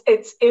 No,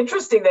 it's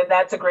interesting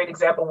that's a great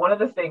example. One of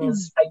the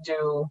things I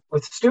do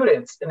with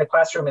students in the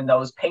classroom, in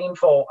those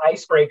painful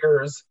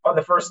icebreakers on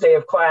the first day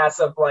of class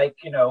of like,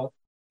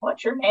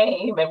 what's your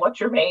name and what's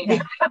your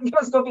major?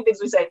 Those goofy things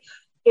we say.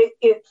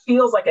 It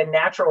feels like a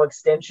natural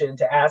extension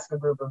to ask a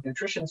group of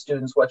nutrition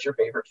students, what's your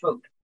favorite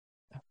food?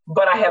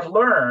 But I have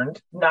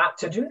learned not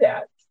to do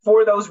that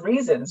for those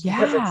reasons,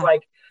 because it's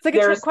like a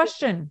trick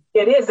question.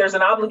 It is. There's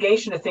an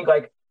obligation to think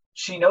like,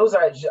 she knows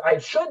I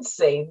should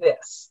say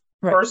this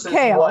versus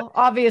kale,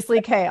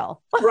 obviously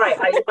kale. Right.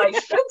 I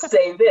should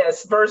say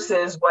this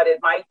versus what it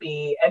might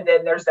be. And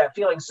then there's that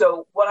feeling.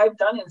 So what I've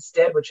done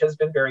instead, which has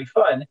been very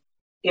fun,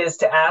 is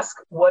to ask,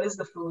 what is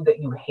the food that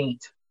you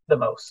hate the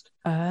most.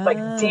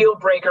 Like deal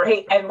breaker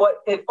hate. And what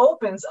it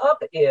opens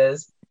up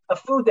is a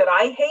food that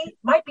I hate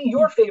might be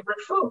your favorite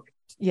food.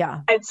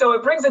 Yeah. And so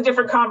it brings a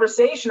different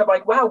conversation of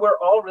like, wow, we're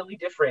all really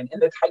different in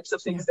the types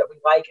of things that we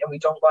like and we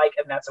don't like,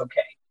 and that's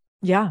okay.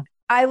 Yeah.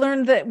 I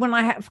learned that when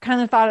I have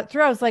kind of thought it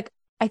through, I was like,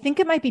 I think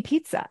it might be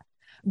pizza.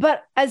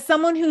 But as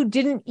someone who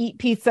didn't eat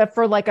pizza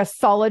for like a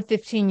solid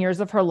 15 years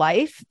of her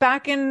life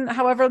back in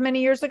however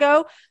many years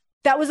ago,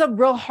 that was a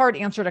real hard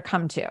answer to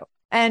come to.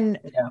 And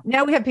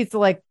now we have pizza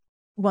like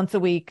once a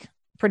week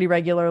pretty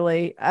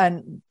regularly,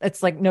 and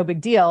it's like no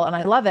big deal. And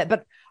I love it.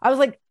 But I was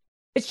like,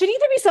 it should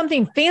either be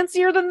something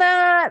fancier than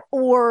that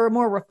or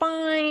more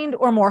refined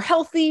or more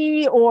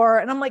healthy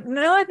and I'm like,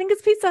 no, I think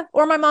it's pizza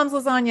or my mom's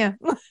lasagna.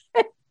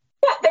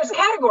 Yeah, there's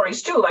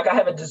categories too. Like I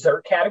have a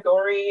dessert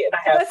category, and I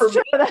have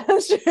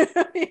That's true.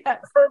 Yes.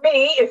 For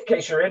me, in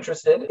case you're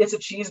interested, it's a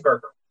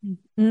cheeseburger.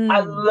 I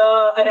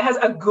love, and it has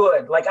a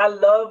good. Like I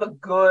love a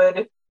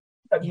good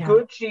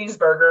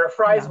cheeseburger,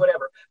 fries,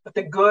 whatever. But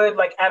the good,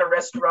 like at a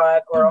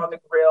restaurant or on the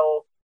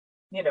grill,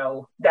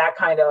 that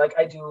kind of like.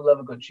 I do love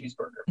a good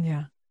cheeseburger.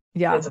 Yeah,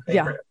 yeah.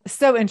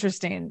 So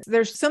interesting.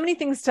 There's so many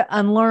things to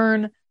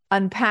unlearn,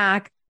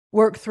 unpack,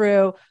 work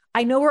through.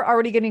 I know we're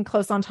already getting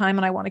close on time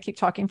and I want to keep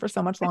talking for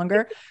so much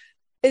longer.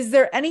 Is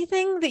there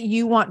anything that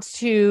you want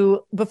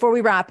to, before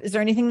we wrap, is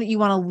there anything that you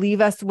want to leave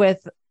us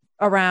with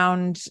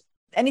around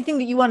anything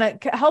that you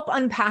want to help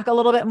unpack a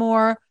little bit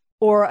more,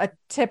 or a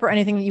tip or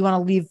anything that you want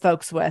to leave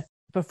folks with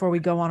before we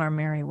go on our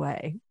merry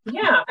way?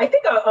 Yeah, I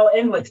think I'll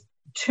end with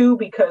two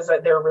because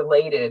they're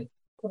related.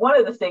 One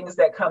of the things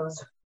that comes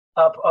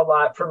up a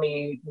lot for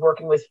me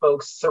working with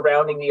folks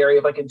surrounding the area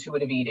of like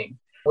intuitive eating,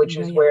 which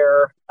is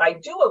where I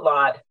do a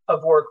lot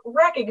of work,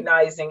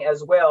 recognizing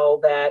as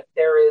well that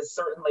there is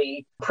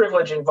certainly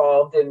privilege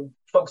involved in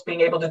folks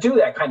being able to do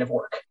that kind of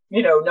work,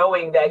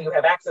 knowing that you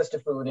have access to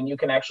food and you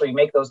can actually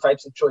make those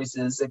types of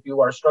choices. If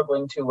you are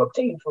struggling to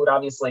obtain food,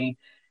 obviously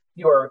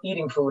you are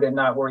eating food and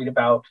not worried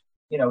about,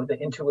 the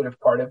intuitive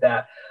part of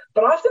that.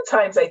 But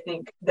oftentimes I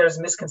think there's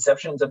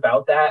misconceptions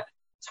about that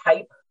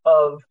type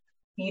of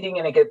eating.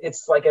 And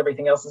it's like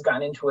everything else has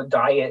gotten into a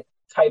diet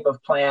type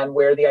of plan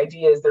where the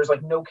idea is there's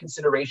like no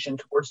consideration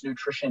towards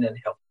nutrition and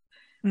health.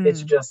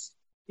 It's just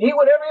eat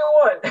whatever you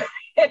want,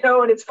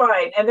 and it's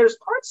fine. And there's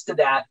parts to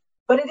that,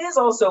 but it is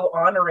also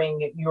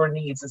honoring your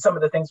needs and some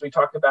of the things we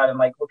talked about and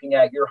like looking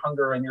at your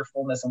hunger and your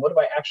fullness and what do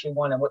I actually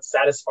want and what's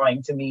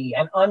satisfying to me,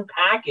 and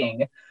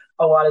unpacking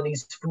a lot of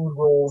these food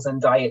rules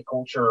and diet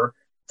culture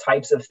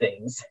types of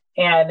things.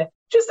 And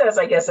just as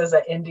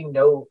an ending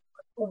note,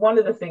 one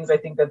of the things I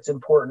think that's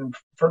important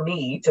for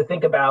me to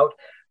think about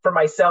for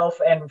myself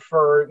and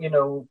for,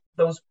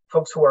 those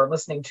folks who are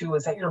listening too,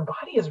 is that your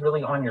body is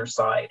really on your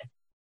side.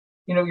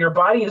 Your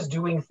body is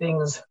doing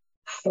things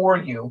for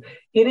you.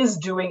 It is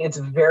doing its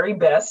very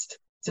best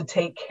to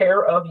take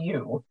care of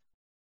you,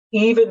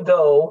 even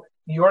though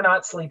you're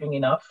not sleeping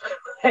enough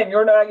and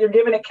you're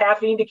giving it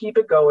caffeine to keep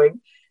it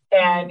going.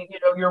 And,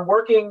 you're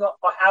working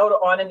out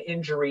on an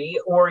injury,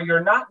 or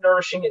you're not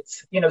nourishing it,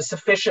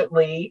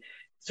 sufficiently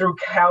through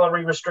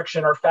calorie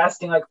restriction or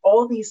fasting, like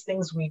all these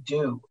things we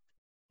do.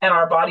 And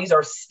our bodies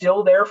are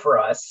still there for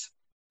us,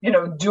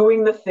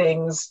 doing the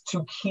things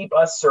to keep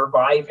us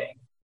surviving.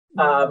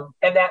 And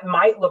that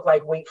might look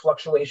like weight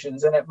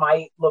fluctuations, and it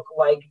might look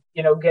like,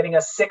 getting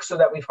us sick so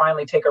that we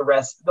finally take a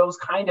rest, those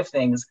kind of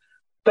things.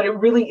 But it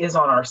really is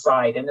on our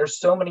side. And there's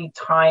so many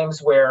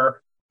times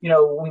where,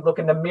 we look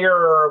in the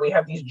mirror, we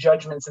have these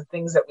judgments and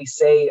things that we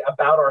say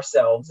about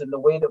ourselves and the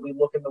way that we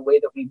look and the way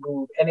that we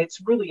move. And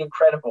it's really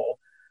incredible,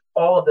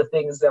 all of the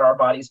things that our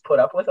bodies put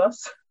up with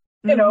us,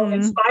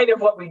 in spite of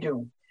what we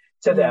do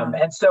to them.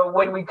 And so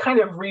when we kind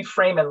of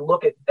reframe and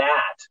look at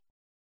that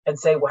and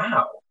say,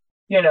 wow,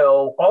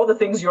 all the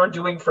things you're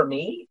doing for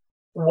me,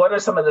 what are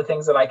some of the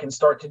things that I can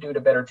start to do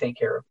to better take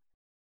care of?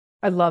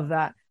 I love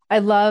that. I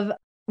love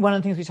one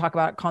of the things we talk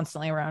about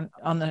constantly around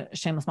on the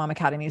Shameless Mom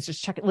Academy is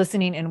just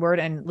listening inward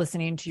and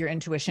listening to your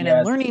intuition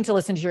and learning to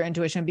listen to your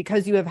intuition,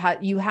 because you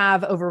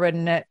have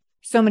overridden it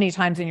so many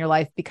times in your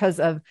life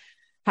because of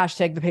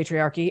hashtag the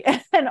patriarchy.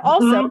 And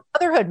also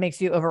motherhood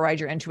makes you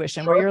override your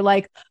intuition, where you're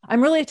like,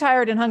 I'm really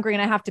tired and hungry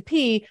and I have to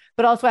pee,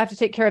 but also I have to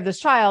take care of this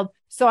child.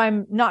 So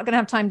I'm not going to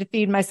have time to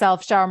feed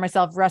myself, shower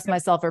myself, rest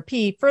myself, or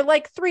pee for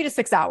like 3 to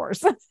 6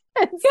 hours.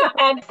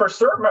 And for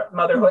certain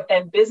motherhood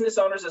and business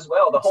owners as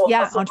well, the whole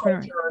hustle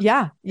culture.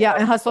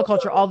 And hustle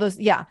culture, all those.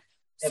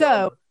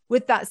 So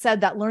with that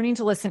said, that learning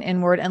to listen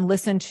inward and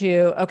listen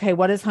to, okay,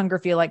 what does hunger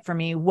feel like for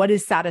me? What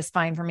is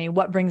satisfying for me?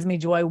 What brings me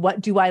joy? What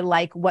do I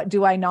like? What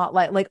do I not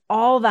like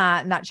all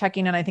that, and that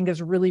checking in, I think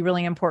is really,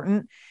 really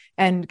important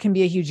and can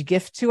be a huge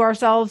gift to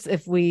ourselves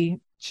if we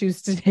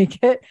choose to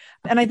take it.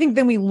 And I think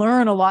then we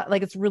learn a lot.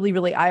 Like it's really,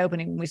 really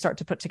eye-opening when we start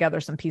to put together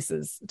some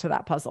pieces to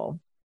that puzzle.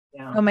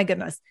 Yeah. Oh my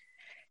goodness.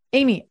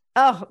 Amy,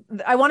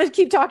 I want to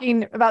keep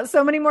talking about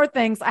so many more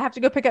things. I have to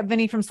go pick up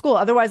Vinny from school.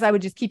 Otherwise, I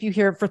would just keep you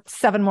here for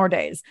 7 more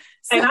days.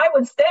 And I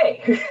would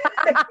stay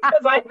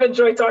because I've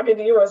enjoyed talking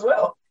to you as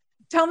well.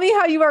 Tell me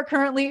how you are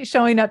currently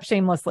showing up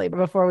shamelessly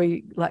before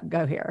we let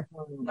go here.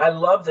 I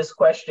love this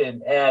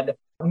question. And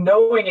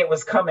knowing it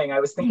was coming, I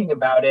was thinking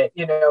about it.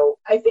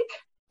 I think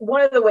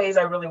one of the ways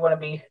I really want to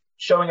be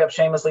showing up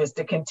shamelessly is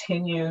to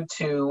continue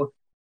to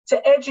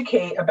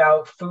educate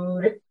about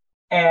food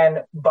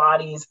and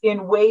bodies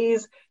in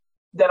ways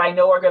that I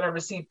know are going to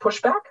receive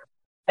pushback.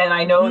 And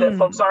I know that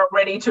folks aren't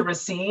ready to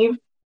receive,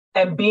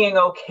 and being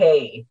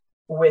okay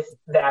with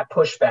that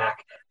pushback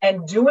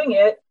and doing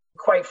it,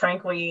 quite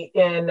frankly,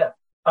 in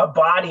a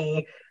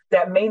body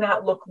that may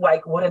not look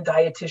like what a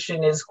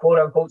dietitian is, quote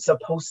unquote,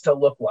 supposed to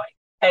look like,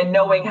 and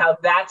knowing how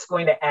that's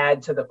going to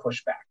add to the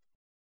pushback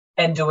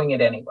and doing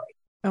it anyway.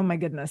 Oh my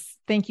goodness.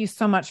 Thank you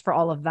so much for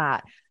all of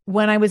that.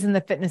 When I was in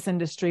the fitness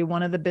industry,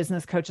 one of the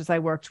business coaches I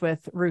worked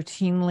with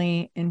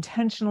routinely,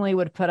 intentionally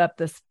would put up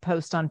this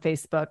post on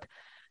Facebook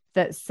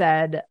that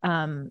said,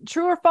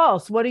 true or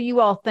false, what do you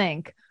all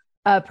think?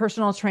 A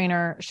personal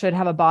trainer should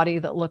have a body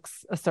that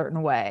looks a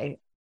certain way.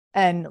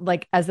 And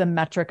like, as a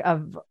metric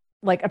of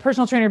like, a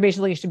personal trainer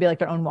basically should be like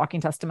their own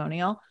walking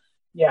testimonial.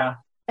 Yeah.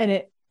 And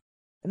it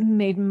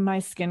made my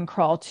skin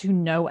crawl to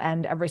no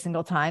end every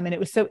single time. And it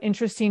was so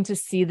interesting to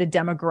see the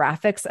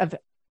demographics of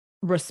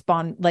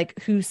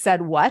like who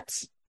said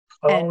what.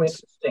 Oh, and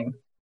interesting.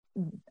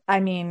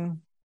 I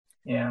mean,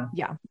 yeah.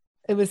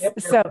 It was,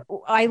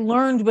 so I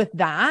learned with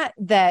that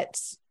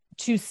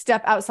to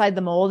step outside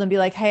the mold and be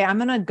like, hey, I'm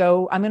going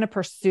to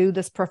pursue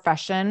this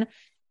profession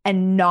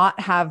and not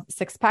have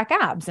 6-pack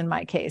abs in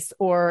my case,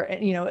 or,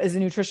 as a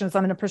nutritionist,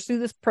 I'm going to pursue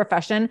this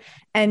profession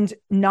and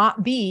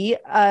not be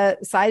a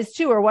size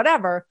 2 or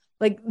whatever.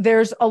 Like,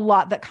 there's a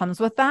lot that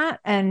comes with that.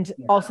 And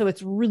also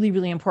it's really,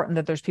 really important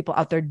that there's people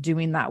out there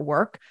doing that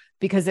work,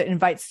 because it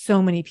invites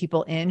so many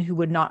people in who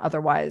would not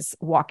otherwise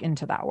walk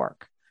into that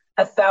work.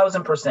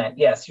 1,000%.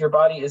 Yes. Your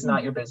body is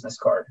not your business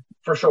card,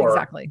 for sure.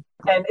 Exactly.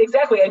 And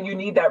you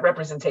need that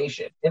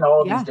representation in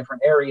all of these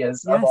different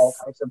areas of all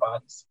types of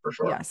bodies, for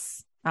sure.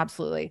 Yes,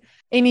 absolutely.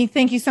 Amy,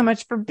 thank you so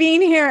much for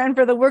being here and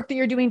for the work that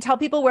you're doing. Tell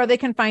people where they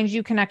can find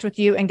you, connect with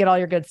you, and get all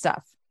your good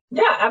stuff.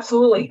 Yeah,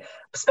 absolutely.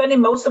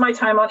 Spending most of my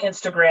time on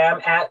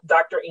Instagram at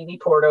Dr. Amy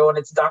Porto, and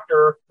it's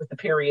Dr. with the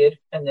period,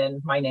 and then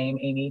my name,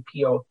 Amy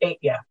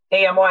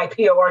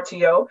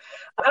AMYPORTO.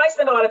 And I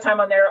spend a lot of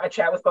time on there. I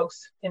chat with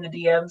folks in the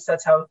DMs.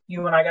 That's how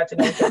you and I got to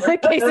know each other.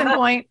 Case in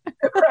point.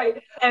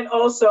 Right. And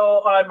also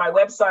on my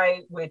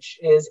website, which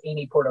is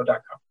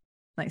amyporto.com.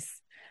 Nice.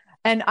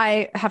 And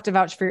I have to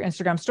vouch for your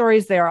Instagram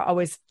stories. They are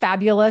always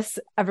fabulous.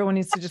 Everyone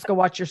needs to just go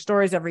watch your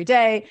stories every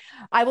day.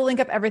 I will link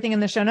up everything in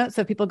the show notes.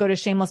 So if people go to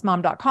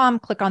shamelessmom.com,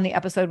 click on the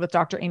episode with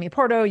Dr. Amy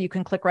Porto, you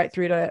can click right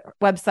through to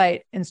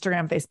website,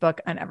 Instagram, Facebook,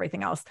 and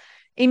everything else.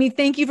 Amy,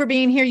 thank you for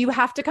being here. You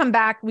have to come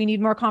back. We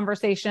need more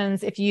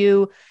conversations. If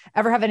you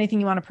ever have anything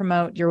you want to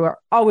promote, you're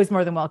always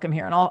more than welcome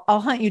here. And I'll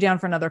hunt you down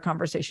for another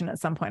conversation at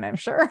some point, I'm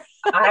sure.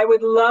 I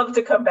would love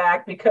to come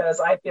back,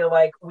 because I feel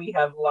like we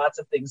have lots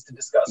of things to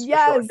discuss.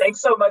 Yes. For sure. Thanks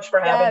so much for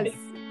having me.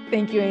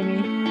 Thank you,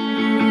 Amy.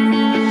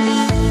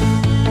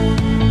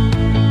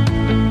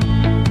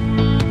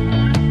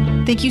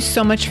 Thank you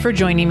so much for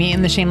joining me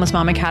in the Shameless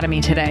Mom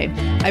Academy today.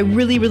 I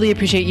really, really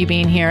appreciate you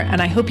being here,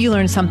 and I hope you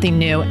learned something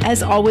new.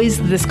 As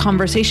always, this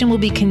conversation will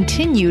be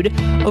continued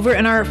over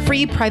in our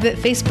free private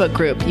Facebook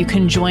group. You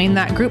can join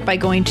that group by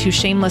going to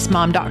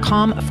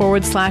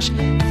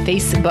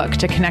shamelessmom.com/Facebook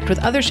to connect with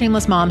other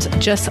shameless moms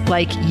just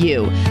like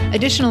you.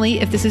 Additionally,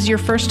 if this is your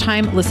first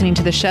time listening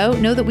to the show,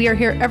 know that we are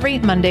here every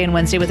Monday and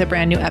Wednesday with a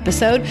brand new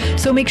episode.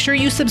 So make sure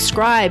you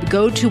subscribe.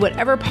 Go to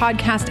whatever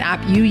podcast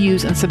app you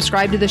use and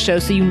subscribe to the show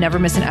so you never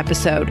miss an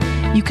episode.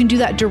 You can do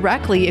that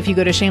directly if you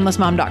go to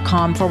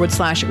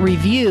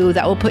shamelessmom.com/review.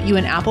 That will put you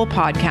in Apple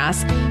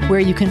Podcasts, where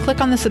you can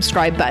click on the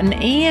subscribe button,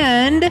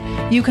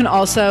 and you can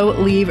also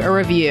leave a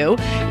review.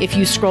 If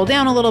you scroll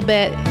down a little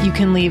bit, you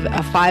can leave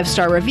a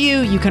 5-star review.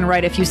 You can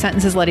write a few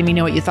sentences letting me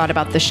know what you thought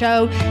about the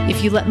show.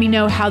 If you let me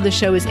know how the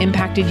show has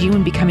impacted you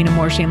in becoming a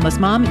more shameless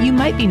mom, you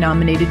might be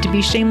nominated to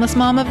be Shameless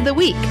Mom of the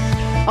Week.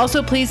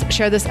 Also, please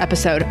share this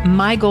episode.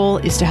 My goal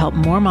is to help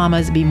more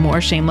mamas be more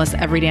shameless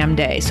every damn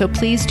day. So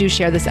please do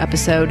share this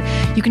episode.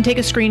 You can take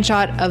a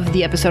screenshot of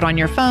the episode on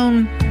your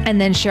phone and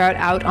then share it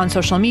out on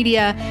social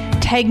media.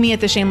 Tag me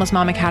at the Shameless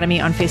Mom Academy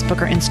on Facebook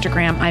or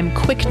Instagram. I'm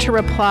quick to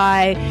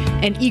reply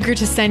and eager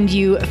to send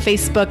you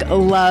Facebook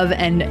love,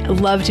 and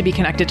love to be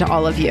connected to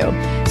all of you.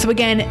 So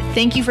again,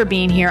 thank you for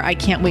being here. I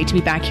can't wait to be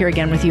back here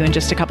again with you in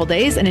just a couple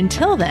days. And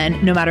until then,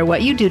 no matter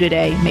what you do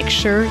today, make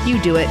sure you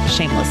do it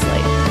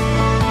shamelessly.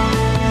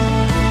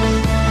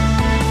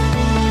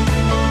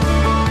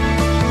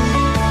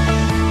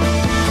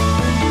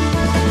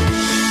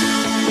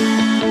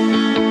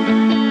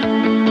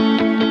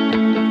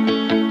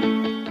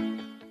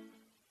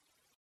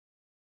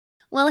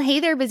 Well, hey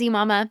there, busy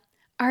mama.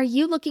 Are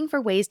you looking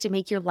for ways to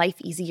make your life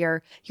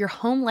easier, your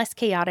home less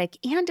chaotic,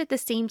 and at the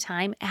same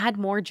time add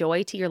more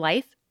joy to your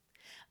life?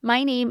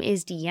 My name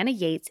is Deanna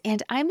Yates,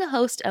 and I'm the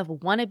host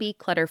of Wanna Be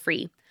Clutter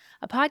Free,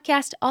 a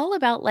podcast all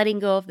about letting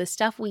go of the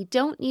stuff we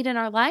don't need in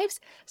our lives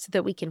so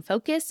that we can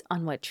focus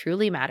on what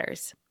truly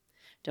matters.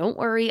 Don't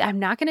worry, I'm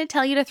not going to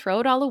tell you to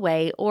throw it all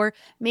away or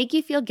make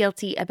you feel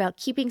guilty about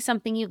keeping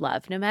something you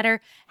love, no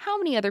matter how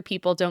many other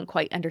people don't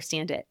quite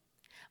understand it.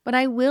 but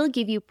I will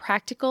give you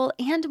practical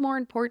and, more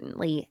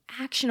importantly,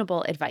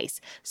 actionable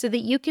advice so that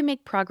you can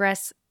make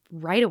progress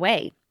right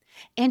away.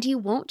 And you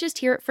won't just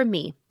hear it from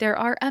me. There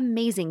are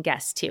amazing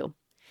guests too.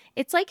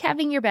 It's like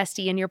having your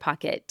bestie in your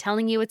pocket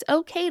telling you it's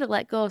okay to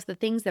let go of the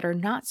things that are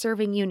not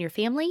serving you and your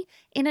family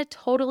in a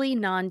totally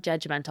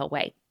non-judgmental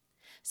way.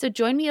 So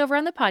join me over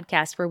on the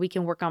podcast where we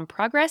can work on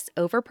progress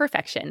over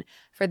perfection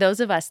for those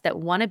of us that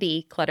want to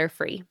be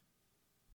clutter-free.